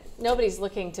fact that nobody's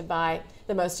looking to buy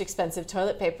the most expensive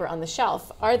toilet paper on the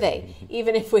shelf, are they?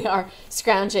 Even if we are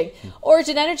scrounging.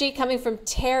 Origin Energy, coming from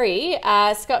Terry.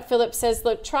 Scott Phillips says,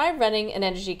 look, try running an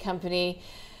energy company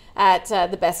at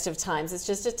the best of times. It's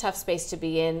just a tough space to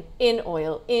be in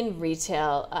oil, in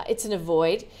retail. It's an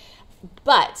avoid.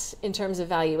 But in terms of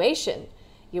valuation,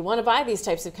 you want to buy these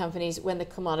types of companies when the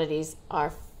commodities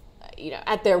are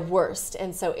at their worst.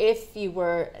 And so if you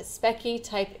were a specky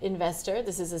type investor,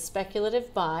 this is a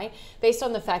speculative buy based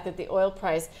on the fact that the oil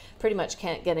price pretty much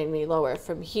can't get any lower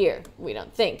from here, we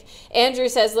don't think. Andrew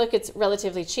says, look, it's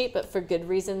relatively cheap, but for good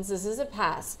reasons. This is a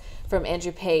pass from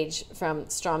Andrew Page from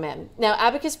Strawman. Now,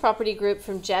 Abacus Property Group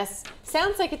from Jess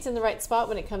sounds like it's in the right spot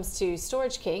when it comes to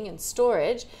Storage King and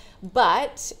storage,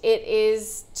 but it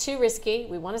is too risky.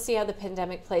 We want to see how the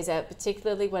pandemic plays out,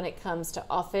 particularly when it comes to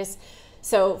office.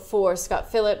 So for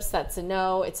Scott Phillips, that's a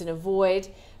no. It's an avoid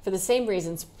for the same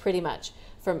reasons pretty much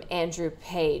from Andrew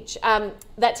Page.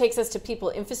 That takes us to People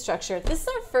Infrastructure. This is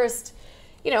our first,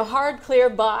 hard, clear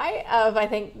buy of, I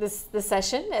think, this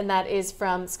session, and that is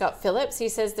from Scott Phillips. He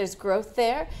says there's growth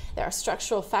there. There are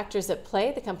structural factors at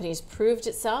play. The company's proved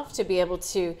itself to be able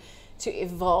to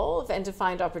evolve and to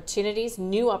find opportunities,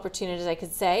 new opportunities, I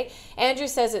could say. Andrew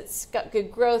says it's got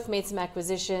good growth, made some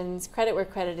acquisitions, credit where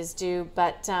credit is due,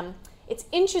 but it's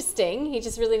interesting. He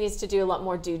just really needs to do a lot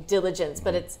more due diligence,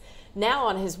 but it's now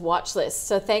on his watch list.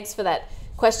 So thanks for that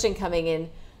question coming in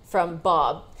from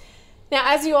Bob.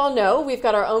 Now, as you all know, we've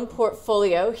got our own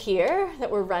portfolio here that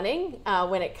we're running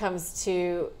when it comes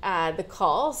to the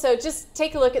call. So just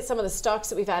take a look at some of the stocks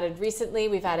that we've added recently.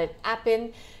 We've added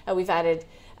Appin, we've added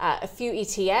a few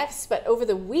ETFs, but over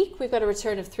the week we've got a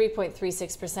return of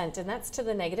 3.36%, and that's to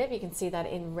the negative. You can see that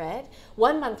in red.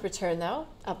 1 month return though,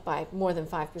 up by more than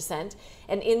 5%,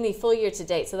 and in the full year to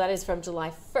date, so that is from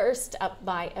July 1st, up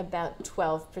by about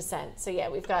 12%. So yeah,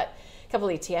 we've got a couple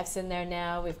ETFs in there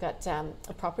now. We've got a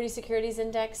property securities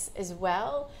index as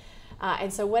well,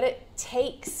 and so what it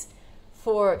takes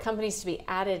for companies to be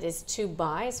added is 2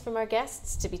 buys from our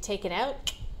guests to be taken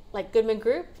out. Like Goodman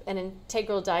Group and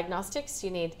Integral Diagnostics, you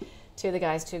need 2 of the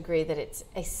guys to agree that it's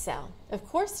a sell. Of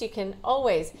course, you can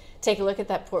always take a look at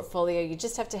that portfolio. You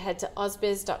just have to head to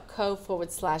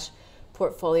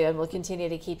ausbiz.co/portfolio, and we'll continue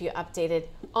to keep you updated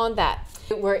on that.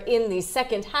 We're in the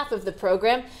second half of the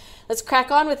program. Let's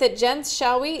crack on with it, gents,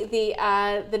 shall we?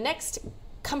 The next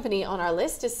company on our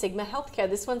list is Sigma Healthcare.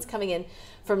 This one's coming in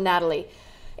from Natalie.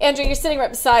 Andrew, you're sitting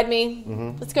right beside me.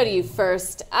 Let's go to you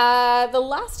first. The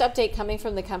last update coming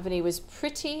from the company was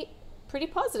pretty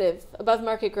positive. Above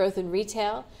market growth in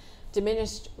retail,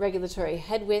 diminished regulatory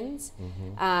headwinds,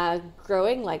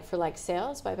 growing like-for-like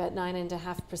sales by about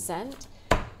 9.5%.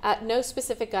 No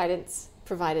specific guidance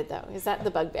provided though. Is that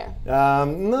the bugbear?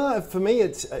 No, for me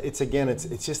it's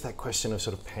just that question of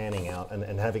sort of panning out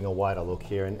and having a wider look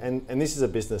here. And this is a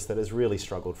business that has really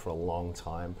struggled for a long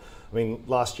time. I mean,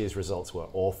 last year's results were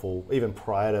awful. Even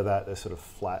prior to that, they're sort of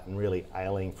flat and really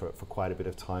ailing for quite a bit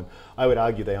of time. I would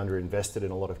argue they underinvested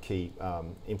in a lot of key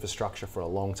infrastructure for a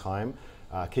long time.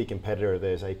 Key competitor of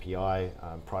theirs, API,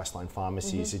 Priceline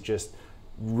Pharmacies, are just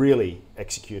really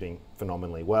executing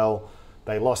phenomenally well.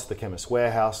 They lost the Chemist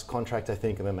Warehouse contract, I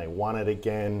think, and then they won it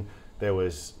again. There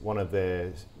was one of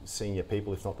their senior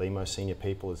people, if not the most senior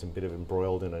people, is a bit of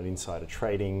embroiled in an insider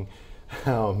trading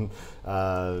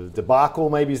debacle,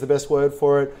 maybe is the best word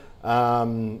for it.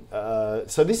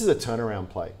 So this is a turnaround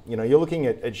play. You're looking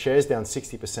at shares down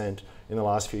 60% in the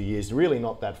last few years, really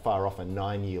not that far off a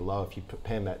 9-year low. If you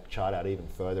pan that chart out even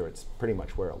further, it's pretty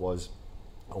much where it was,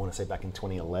 I want to say back in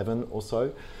 2011 or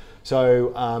so.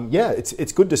 So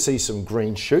it's good to see some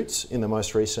green shoots in the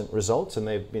most recent results, and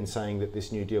they've been saying that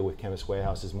this new deal with Chemist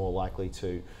Warehouse is more likely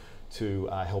to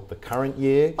help the current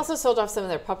year. Also sold off some of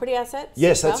their property assets.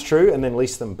 Yes, that's true, and then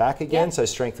leased them back again, so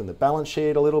strengthen the balance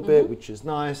sheet a little bit, which is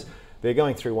nice. They're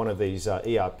going through one of these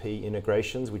ERP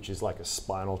integrations, which is like a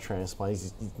spinal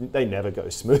transplant. They never go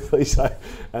smoothly,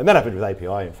 and that happened with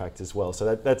API, in fact, as well.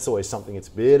 So that's always something that's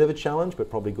a bit of a challenge, but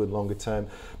probably good longer term.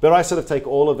 But I sort of take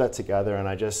all of that together, and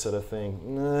I just sort of think,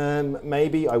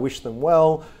 maybe I wish them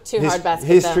well. Too hard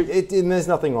basket, and there's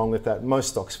nothing wrong with that. Most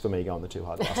stocks for me go on the too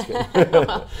hard basket.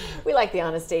 Well, we like the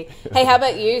honesty. Hey, how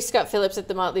about you, Scott Phillips at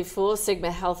the Motley Fool, Sigma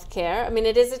Healthcare? I mean,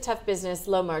 it is a tough business,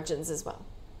 low margins as well.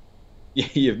 Yeah,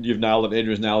 you've nailed it.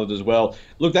 Andrew's nailed it as well.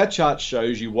 Look, that chart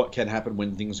shows you what can happen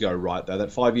when things go right, though. That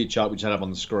 5-year chart which had up on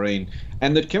the screen.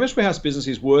 And the Chemist Warehouse business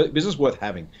is business worth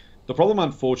having. The problem,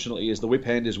 unfortunately, is the whip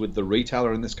hand is with the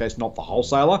retailer, in this case, not the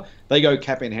wholesaler. They go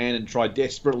cap in hand and try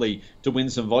desperately to win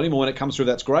some volume. And when it comes through,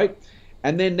 that's great.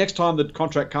 And then next time the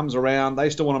contract comes around, they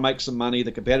still want to make some money.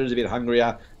 The competitor's a bit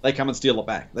hungrier. They come and steal it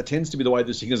back. That tends to be the way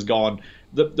this thing has gone.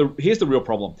 Here's the real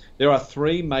problem. There are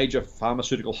 3 major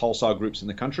pharmaceutical wholesale groups in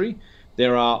the country.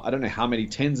 There are, I don't know how many,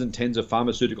 tens and tens of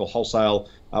pharmaceutical wholesale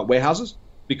warehouses,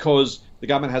 because the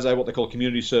government has what they call a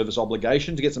community service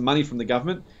obligation. To get some money from the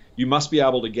government, you must be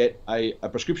able to get a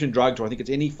prescription drug to, I think it's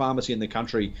any pharmacy in the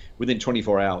country, within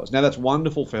 24 hours. Now, that's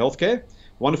wonderful for healthcare,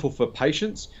 wonderful for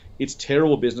patients. It's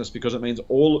terrible business because it means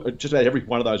just about every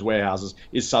one of those warehouses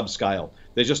is subscale.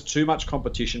 There's just too much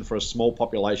competition for a small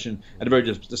population and a very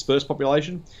dispersed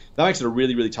population. That makes it a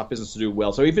really, really tough business to do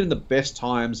well. So even in the best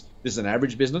times, this is an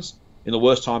average business. In the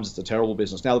worst times, it's a terrible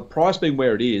business. Now, the price being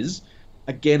where it is,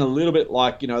 again, a little bit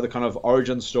like, the kind of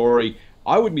origin story,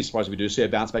 I wouldn't be surprised if we do see a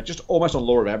bounce back, just almost on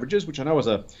law of averages, which I know is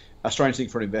a strange thing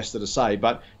for an investor to say,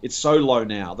 but it's so low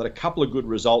now that a couple of good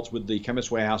results with the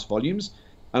Chemist Warehouse volumes,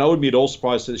 and I wouldn't be at all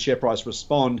surprised to see the share price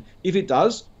respond. If it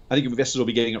does, I think investors will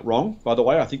be getting it wrong, by the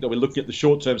way. I think they'll be looking at the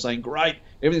short term saying, great,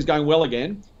 everything's going well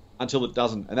again, until it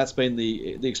doesn't. And that's been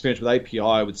the experience with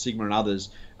API, with Sigma and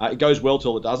others. It goes well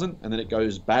till it doesn't, and then it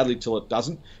goes badly till it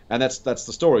doesn't. And that's the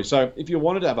story. So if you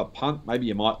wanted to have a punt, maybe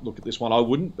you might look at this one. I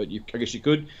wouldn't, but I guess you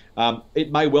could.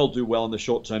 It may well do well in the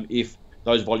short term if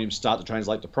those volumes start to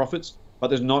translate to profits. But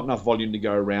there's not enough volume to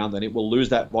go around, and it will lose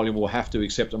that volume. We'll have to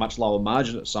accept a much lower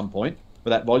margin at some point for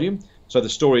that volume. So the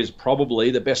story is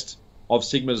probably the best of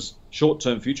Sigma's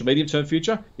short-term future, medium-term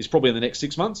future, is probably in the next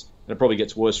 6 months, and it probably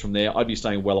gets worse from there. I'd be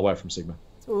staying well away from Sigma.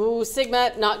 Ooh,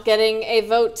 Sigma not getting a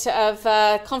vote of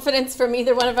confidence from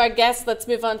either one of our guests. Let's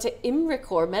move on to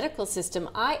Imricor Medical System,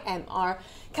 IMR,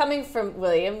 coming from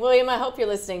William. William, I hope you're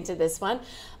listening to this one.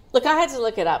 Look, I had to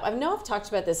look it up. I know I've talked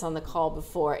about this on the call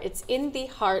before. It's in the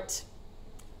heart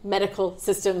medical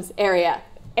systems area.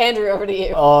 Andrew, over to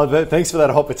you. Oh, thanks for that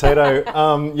hot potato.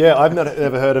 Yeah, I've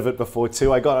never heard of it before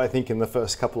too. I got, I think, in the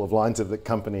first couple of lines of the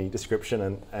company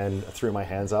description and threw my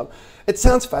hands up. It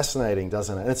sounds fascinating,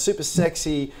 doesn't it? And it's super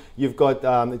sexy. You've got,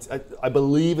 I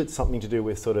believe it's something to do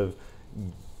with sort of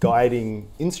guiding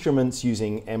instruments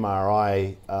using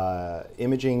MRI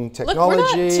imaging technology. Look,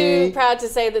 we're not too proud to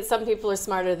say that some people are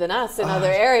smarter than us in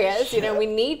other areas. You know, we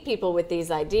need people with these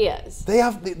ideas.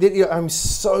 I'm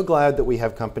so glad that we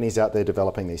have companies out there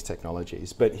developing these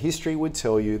technologies. But history would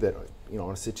tell you that,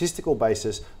 on a statistical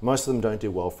basis, most of them don't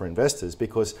do well for investors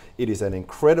because it is an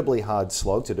incredibly hard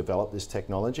slog to develop this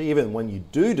technology. Even when you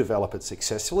do develop it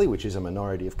successfully, which is a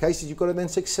minority of cases, you've got to then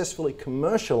successfully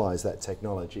commercialize that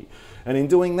technology. And in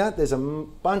doing that, there's a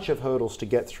bunch of hurdles to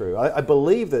get through. I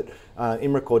believe that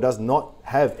Imricor does not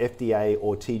have FDA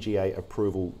or TGA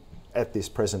approval at this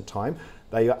present time.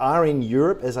 They are in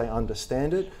Europe, as I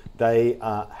understand it. They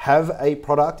have a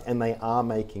product and they are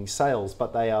making sales,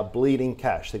 but they are bleeding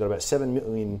cash. They've got about $7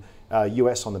 million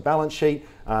US on the balance sheet.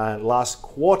 Last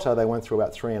quarter, they went through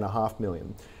about $3.5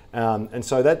 million. And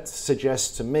so that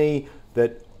suggests to me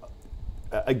that,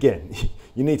 again,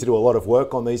 you need to do a lot of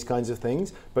work on these kinds of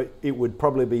things, but it would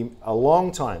probably be a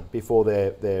long time before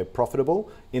they're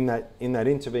profitable. In that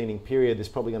intervening period, there's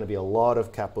probably going to be a lot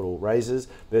of capital raises.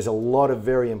 There's a lot of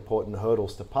very important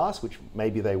hurdles to pass, which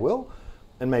maybe they will,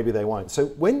 and maybe they won't. So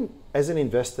when, as an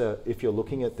investor, if you're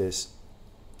looking at this,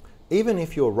 even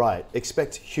if you're right,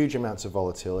 expect huge amounts of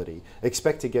volatility.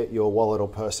 Expect to get your wallet or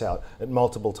purse out at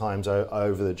multiple times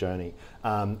over the journey.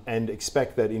 And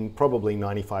expect that in probably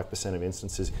 95% of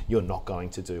instances, you're not going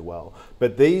to do well.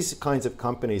 But these kinds of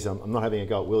companies, I'm not having a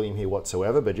go at William here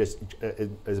whatsoever, but just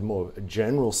as more a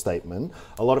general statement,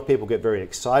 a lot of people get very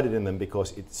excited in them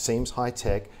because it seems high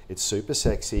tech, it's super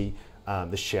sexy,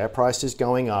 the share price is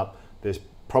going up, there's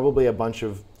probably a bunch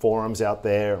of forums out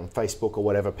there on Facebook or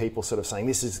whatever, people sort of saying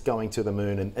this is going to the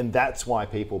moon, and that's why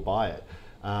people buy it.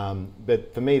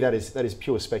 But for me, that is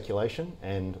pure speculation,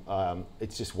 and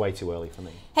it's just way too early for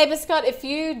me. Hey, but Scott, if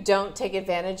you don't take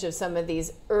advantage of some of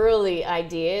these early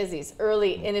ideas, these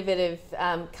early innovative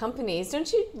companies,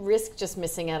 don't you risk just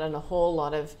missing out on a whole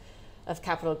lot of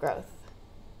capital growth?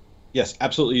 Yes,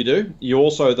 absolutely you do. You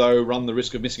also, though, run the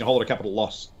risk of missing a whole lot of capital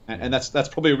loss. And that's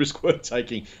probably a risk worth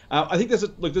taking. I think there's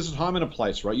a time and a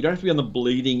place, right? You don't have to be on the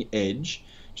bleeding edge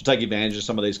to take advantage of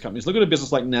some of these companies. Look at a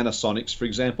business like Nanosonics, for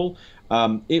example.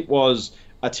 It was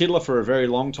a tiddler for a very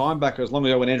long time, back as long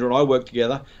ago when Andrew and I worked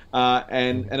together.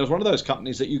 And it was one of those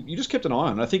companies that you just kept an eye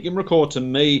on. I think Imricor, to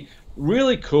me,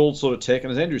 Really cool sort of tech.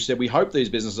 And as Andrew said, we hope these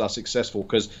businesses are successful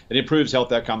because it improves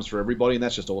health outcomes for everybody, and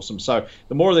that's just awesome. So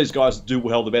the more of these guys do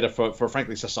well, the better for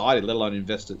frankly, society, let alone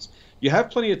investors. You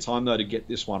have plenty of time, though, to get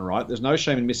this one right. There's no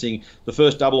shame in missing the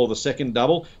first double or the second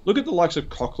double. Look at the likes of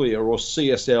Cochlear or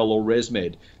CSL or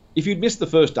ResMed. If you'd missed the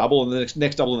first double and the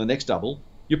next double and the next double,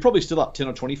 you're probably still up 10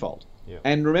 or 20-fold. Yeah.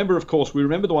 And remember, of course, we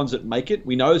remember the ones that make it.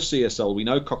 We know CSL, we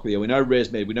know Cochlear, we know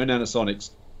ResMed, we know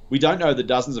Nanosonics. We don't know the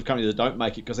dozens of companies that don't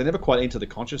make it because they never quite enter the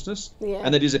consciousness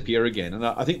and they disappear again. And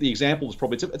I think the example is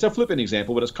probably, it's a flippant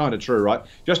example, but it's kind of true, right?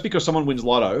 Just because someone wins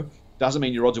lotto doesn't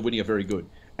mean your odds of winning are very good.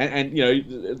 And you know,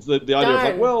 the idea of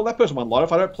like, well, that person won lotto.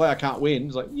 If I don't play, I can't win.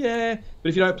 It's like, yeah, but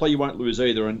if you don't play, you won't lose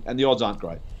either. And the odds aren't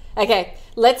great. Okay,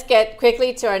 let's get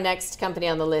quickly to our next company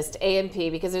on the list, AMP,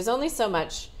 because there's only so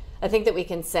much I think that we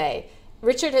can say.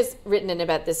 Richard has written in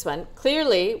about this one,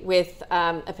 clearly with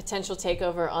a potential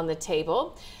takeover on the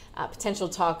table. Potential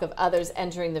talk of others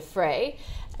entering the fray.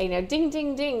 You know, ding,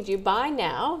 ding, ding. Do you buy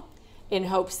now in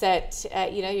hopes that,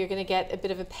 you're going to get a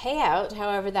bit of a payout,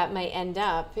 however that may end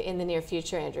up in the near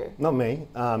future, Andrew? Not me.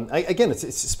 Again,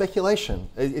 it's speculation.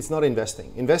 It's not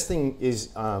investing. Investing is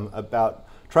about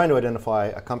trying to identify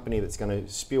a company that's going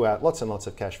to spew out lots and lots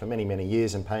of cash for many, many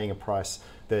years and paying a price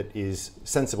that is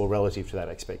sensible relative to that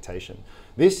expectation.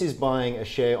 This is buying a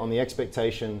share on the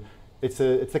expectation. It's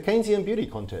a Keynesian beauty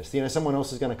contest. You know, someone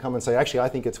else is going to come and say, actually, I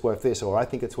think it's worth this, or I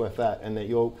think it's worth that, and that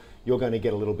you're going to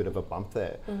get a little bit of a bump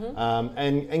there. Mm-hmm.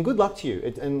 And good luck to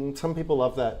you. And some people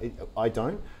love that. I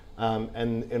don't.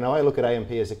 And I look at AMP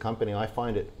as a company. I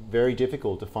find it very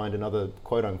difficult to find another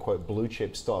quote unquote blue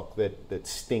chip stock that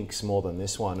stinks more than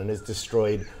this one and has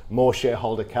destroyed more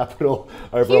shareholder capital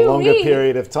over a longer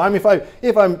period of time. If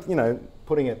I'm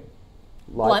putting it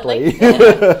lightly.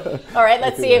 All right,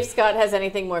 let's see if Scott has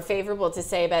anything more favorable to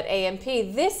say about AMP.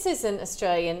 This is an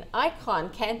Australian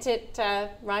icon. Can't it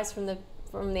rise from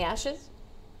the ashes?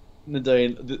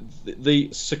 Nadine, the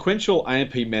sequential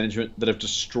AMP management that have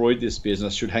destroyed this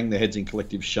business should hang their heads in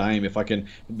collective shame, if I can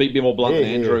be more blunt than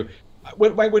Andrew.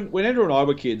 When Andrew and I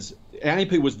were kids,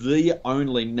 AMP was the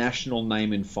only national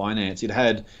name in finance. It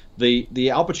had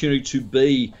the opportunity to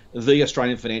be the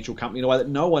Australian financial company in a way that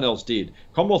no one else did.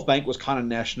 Commonwealth Bank was kind of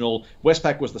national.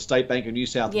 Westpac was the State Bank of New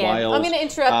South Wales. I'm going to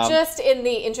interrupt just in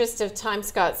the interest of time,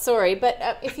 Scott. Sorry,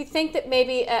 but if you think that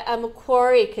maybe a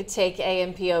Macquarie could take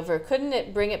AMP over, couldn't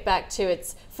it bring it back to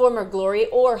its former glory,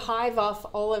 or hive off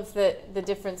all of the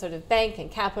different sort of bank and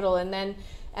capital, and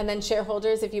then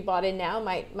shareholders, if you bought in now,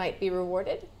 might be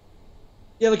rewarded?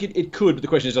 Yeah, look, it could, but the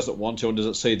question is, does it want to, and does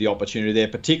it see the opportunity there,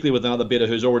 particularly with another bidder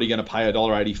who's already going to pay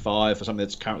 $1.85 for something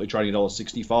that's currently trading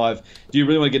 $1.65? Do you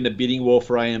really want to get in a bidding war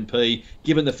for AMP,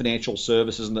 given the financial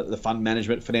services and the fund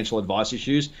management, financial advice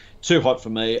issues? Too hot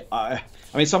for me. I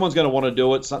mean, someone's going to want to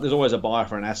do it. There's always a buyer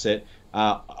for an asset.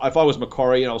 If I was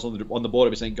Macquarie and I was on the board,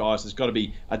 I'd be saying, guys, there's got to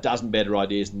be a dozen better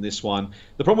ideas than this one.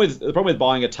 The problem with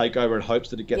buying a takeover in hopes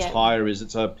that it gets higher is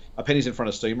it's a pennies in front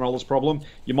of steamrollers problem.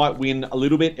 You might win a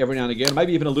little bit every now and again,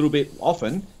 maybe even a little bit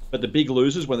often, but the big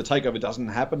losers, when the takeover doesn't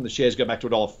happen, the shares go back to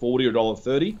 $1.40 or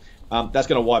 $1.30. That's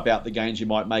going to wipe out the gains you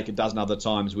might make a dozen other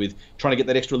times with trying to get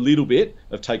that extra little bit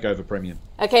of takeover premium.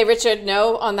 Okay, Richard,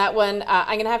 no on that one.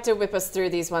 I'm going to have to whip us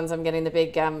through these ones. I'm getting the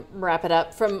big wrap it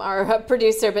up from our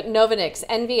producer, but Novonix,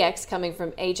 NVX coming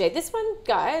from AJ. This one,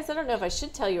 guys, I don't know if I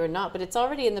should tell you or not, but it's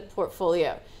already in the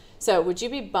portfolio. So would you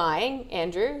be buying,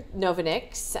 Andrew,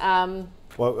 Novonix?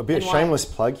 Well, a bit of shameless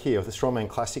plug here. With the Strawman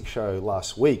Classic show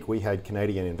last week, we had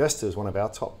Canadian Investors, one of our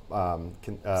top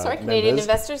Canadian members.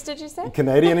 Investors, did you say?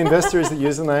 Canadian Investor is the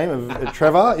username. Of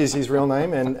Trevor is his real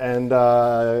name. And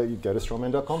you go to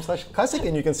strawman.com/classic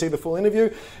and you can see the full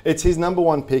interview. It's his number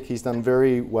one pick. He's done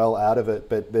very well out of it,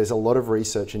 but there's a lot of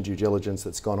research and due diligence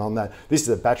that's gone on that. This is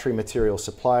a battery material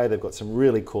supplier. They've got some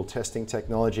really cool testing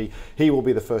technology. He will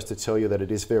be the first to tell you that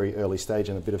it is very early stage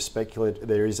and a bit of speculative.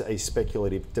 There is a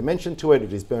speculative dimension to it.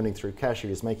 It is burning through cash,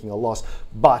 it is making a loss,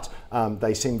 but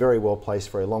they seem very well placed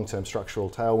for a long-term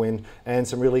structural tailwind and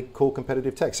some really cool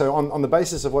competitive tech. So on the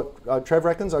basis of what Trev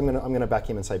reckons, I'm going to back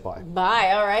him and say buy.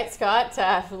 Buy. All right, Scott.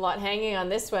 A lot hanging on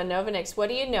this one. Novonix, what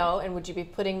do you know, and would you be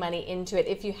putting money into it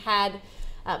if you had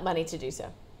money to do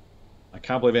so? I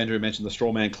can't believe Andrew mentioned the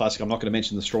Strawman Classic. I'm not going to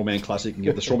mention the Strawman Classic and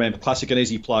give the Strawman Classic an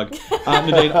easy plug.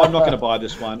 Nadine, I'm not going to buy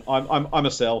this one. I'm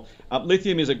a sell.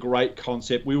 Lithium is a great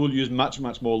concept. We will use much,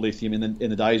 much more lithium in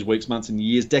the days, weeks, months, and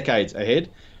years, decades ahead.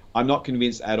 I'm not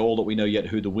convinced at all that we know yet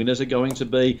who the winners are going to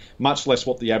be, much less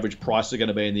what the average price are going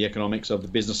to be and the economics of the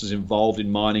businesses involved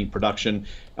in mining production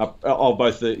of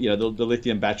both the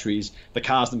lithium batteries, the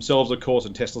cars themselves, of course,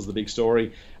 and Tesla's the big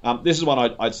story. This is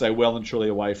one I'd say well and truly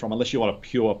away from, unless you want a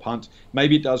pure punt.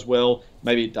 Maybe it does well,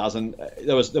 maybe it doesn't.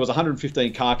 There was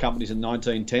 115 car companies in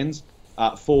 1910s.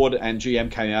 Ford and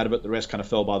GM came out of it. The rest kind of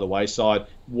fell by the wayside.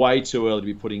 Way too early to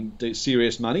be putting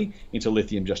serious money into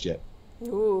lithium just yet.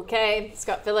 Ooh, okay,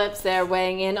 Scott Phillips there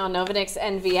weighing in on Novanix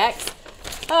NVX.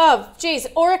 Oh, geez,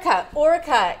 Orica.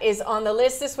 Orica is on the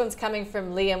list. This one's coming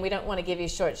from Liam. We don't want to give you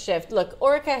short shift. Look,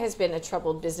 Orica has been a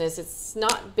troubled business. It's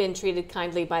not been treated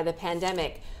kindly by the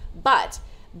pandemic. But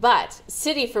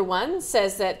Citi, for one,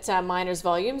 says that miners'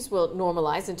 volumes will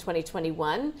normalize in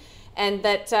 2021 and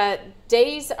that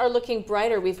days are looking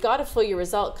brighter. We've got a full year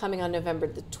result coming on November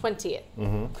the 20th.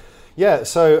 Mm-hmm. Yeah,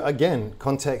 so again,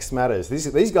 context matters.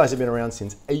 These guys have been around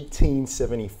since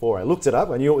 1874. I looked it up.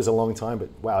 I knew it was a long time, but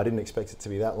wow, I didn't expect it to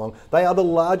be that long. They are the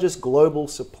largest global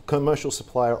commercial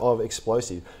supplier of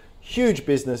explosives. Huge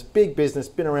business, big business,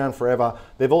 been around forever.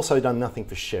 They've also done nothing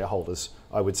for shareholders,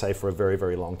 I would say, for a very,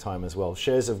 very long time as well.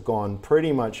 Shares have gone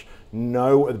pretty much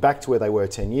back to where they were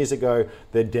 10 years ago.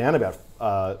 They're down about,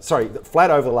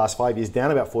 flat over the last 5 years,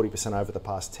 down about 40% over the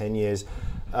past 10 years.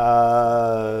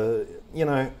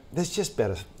 There's just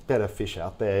better fish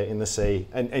out there in the sea.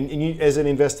 And you, as an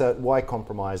investor, why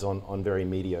compromise on very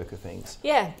mediocre things?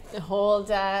 Yeah,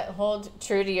 hold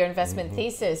true to your investment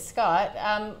thesis, Scott.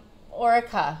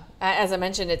 Orica, as I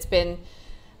mentioned, it's been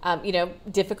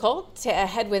difficult.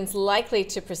 Headwinds likely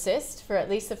to persist for at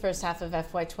least the first half of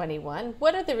FY21.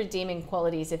 What are the redeeming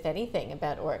qualities, if anything,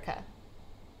 about Orica?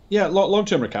 Yeah,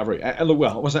 long-term recovery.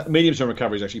 Medium-term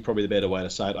recovery is actually probably the better way to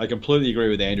say it. I completely agree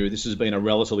with Andrew. This has been a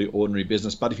relatively ordinary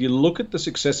business. But if you look at the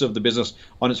success of the business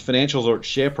on its financials or its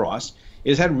share price, it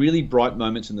has had really bright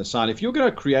moments in the sun. If you're going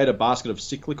to create a basket of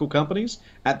cyclical companies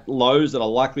at lows that are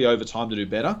likely over time to do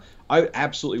better, I would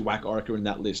absolutely whack Orica in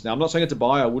that list. Now, I'm not saying it's a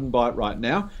buy. I wouldn't buy it right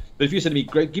now. But if you said to me,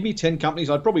 Greg, give me 10 companies,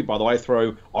 I'd probably, by the way,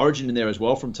 throw Origin in there as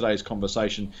well from today's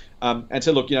conversation. And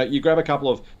say, look, you grab a couple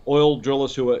of oil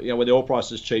drillers who are, when the oil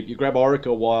price is cheap, you grab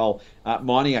Orica while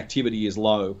mining activity is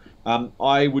low.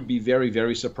 I would be very,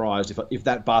 very surprised if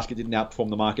that basket didn't outperform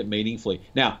the market meaningfully.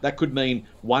 Now, that could mean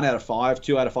 1 out of 5,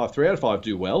 2 out of 5, 3 out of 5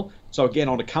 do well. So again,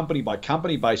 on a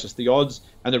company-by-company basis, the odds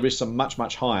and the risks are much,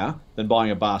 much higher than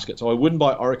buying a basket. So I wouldn't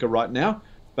buy Orica right now.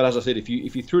 But as I said, if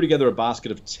you threw together a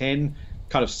basket of 10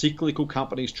 kind of cyclical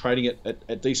companies trading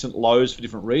at decent lows for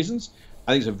different reasons,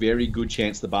 I think there's a very good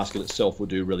chance the basket itself will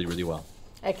do really, really well.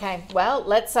 Okay, well,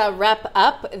 let's wrap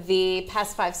up the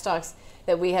past 5 stocks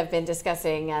that we have been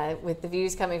discussing with the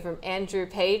views coming from Andrew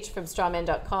Page from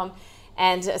strawman.com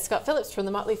and Scott Phillips from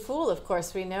the Motley Fool. Of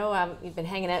course, we know you've been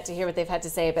hanging out to hear what they've had to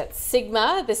say about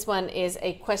Sigma. This one is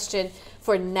a question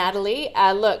for Natalie.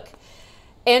 Look,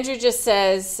 Andrew just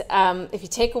says, if you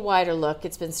take a wider look,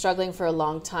 it's been struggling for a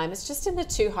long time. It's just in the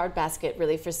too hard basket,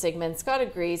 really, for Sigma. And Scott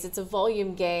agrees. It's a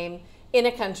volume game in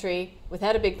a country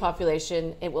without a big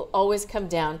population. It will always come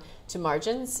down to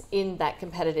margins in that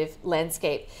competitive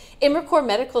landscape. Imricor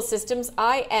Medical Systems,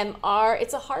 IMR,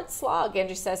 it's a hard slog,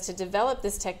 Andrew says, to develop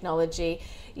this technology.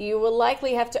 You will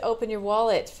likely have to open your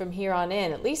wallet from here on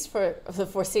in, at least for the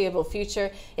foreseeable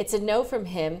future. It's a no from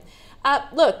him.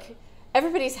 Look,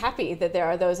 everybody's happy that there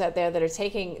are those out there that are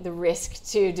taking the risk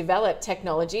to develop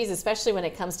technologies, especially when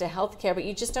it comes to healthcare, but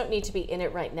you just don't need to be in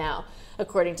it right now,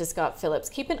 according to Scott Phillips.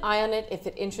 Keep an eye on it. If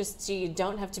it interests you, you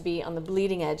don't have to be on the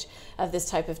bleeding edge of this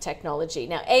type of technology.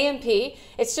 Now, AMP,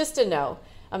 it's just a no.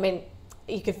 I mean,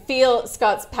 you could feel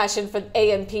Scott's passion for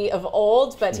AMP of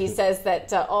old, but he says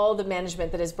that all the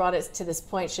management that has brought us to this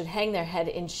point should hang their head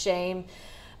in shame.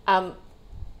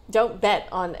 Don't bet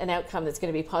on an outcome that's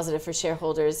going to be positive for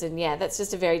shareholders. And yeah, that's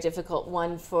just a very difficult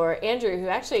one for Andrew, who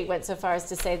actually went so far as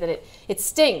to say that it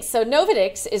stinks. So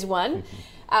Novanix is one.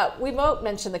 We won't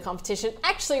mention the competition.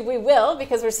 Actually, we will,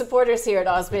 because we're supporters here at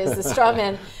Ausbiz, the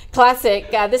Strawman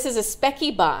Classic. This is a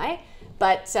specky buy,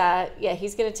 but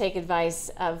he's going to take advice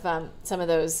of some of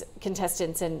those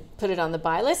contestants and put it on the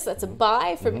buy list. That's a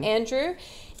buy from Andrew.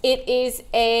 It is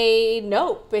a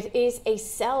nope. It is a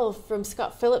sell from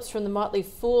Scott Phillips from the Motley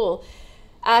Fool.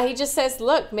 He just says,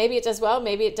 look, maybe it does well,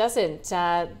 maybe it doesn't.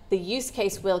 The use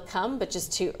case will come, but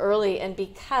just too early. And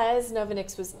because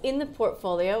Novanix was in the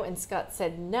portfolio and Scott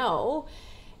said no,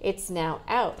 it's now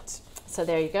out. So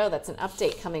there you go. That's an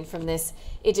update coming from this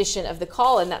edition of The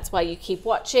Call, and that's why you keep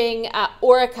watching.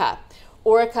 Orica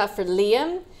for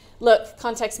Liam. Look,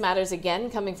 context matters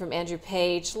again, coming from Andrew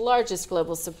Page, largest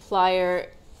global supplier.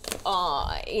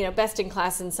 Best in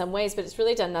class in some ways, but it's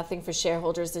really done nothing for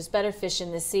shareholders. There's better fish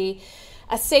in the sea.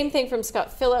 Same thing from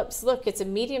Scott Phillips. Look, it's a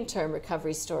medium-term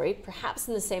recovery story, perhaps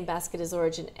in the same basket as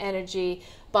Origin Energy.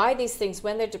 Buy these things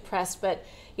when they're depressed, but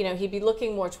he'd be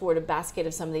looking more toward a basket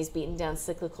of some of these beaten down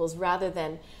cyclicals rather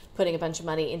than putting a bunch of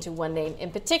money into one name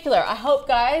in particular. I hope,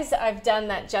 guys, I've done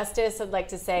that justice. I'd like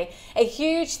to say a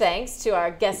huge thanks to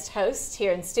our guest host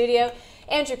here in studio,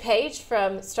 Andrew Page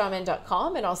from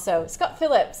strawman.com, and also Scott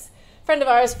Phillips, friend of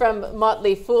ours from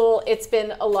Motley Fool. It's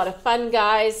been a lot of fun,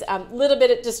 guys. A little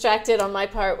bit distracted on my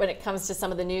part when it comes to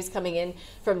some of the news coming in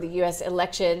from the U.S.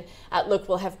 election. Look,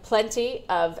 we'll have plenty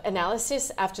of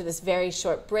analysis after this very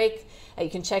short break. You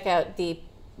can check out the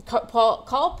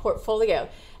call portfolio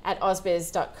at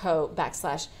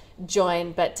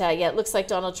ausbiz.co/join. But it looks like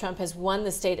Donald Trump has won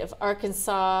the state of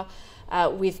Arkansas.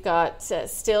 We've got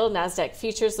still NASDAQ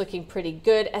futures looking pretty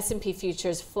good, S&P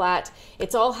futures flat.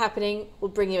 It's all happening.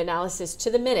 We'll bring you analysis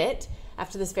to the minute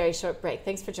after this very short break.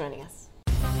 Thanks for joining us.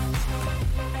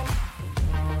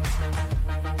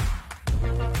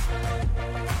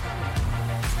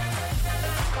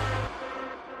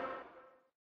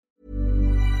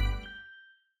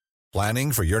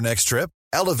 Planning for your next trip?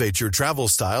 Elevate your travel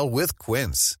style with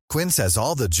Quince. Quince has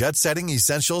all the jet-setting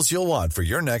essentials you'll want for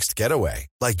your next getaway,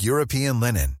 like European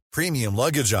linen, premium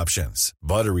luggage options,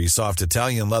 buttery soft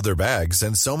Italian leather bags,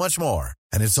 and so much more.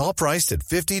 And it's all priced at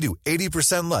 50 to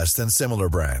 80% less than similar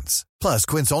brands. Plus,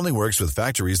 Quince only works with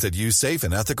factories that use safe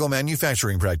and ethical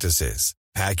manufacturing practices.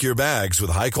 Pack your bags with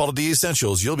high-quality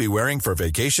essentials you'll be wearing for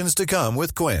vacations to come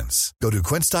with Quince. Go to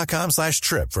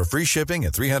quince.com/trip for free shipping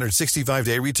and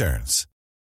 365-day returns.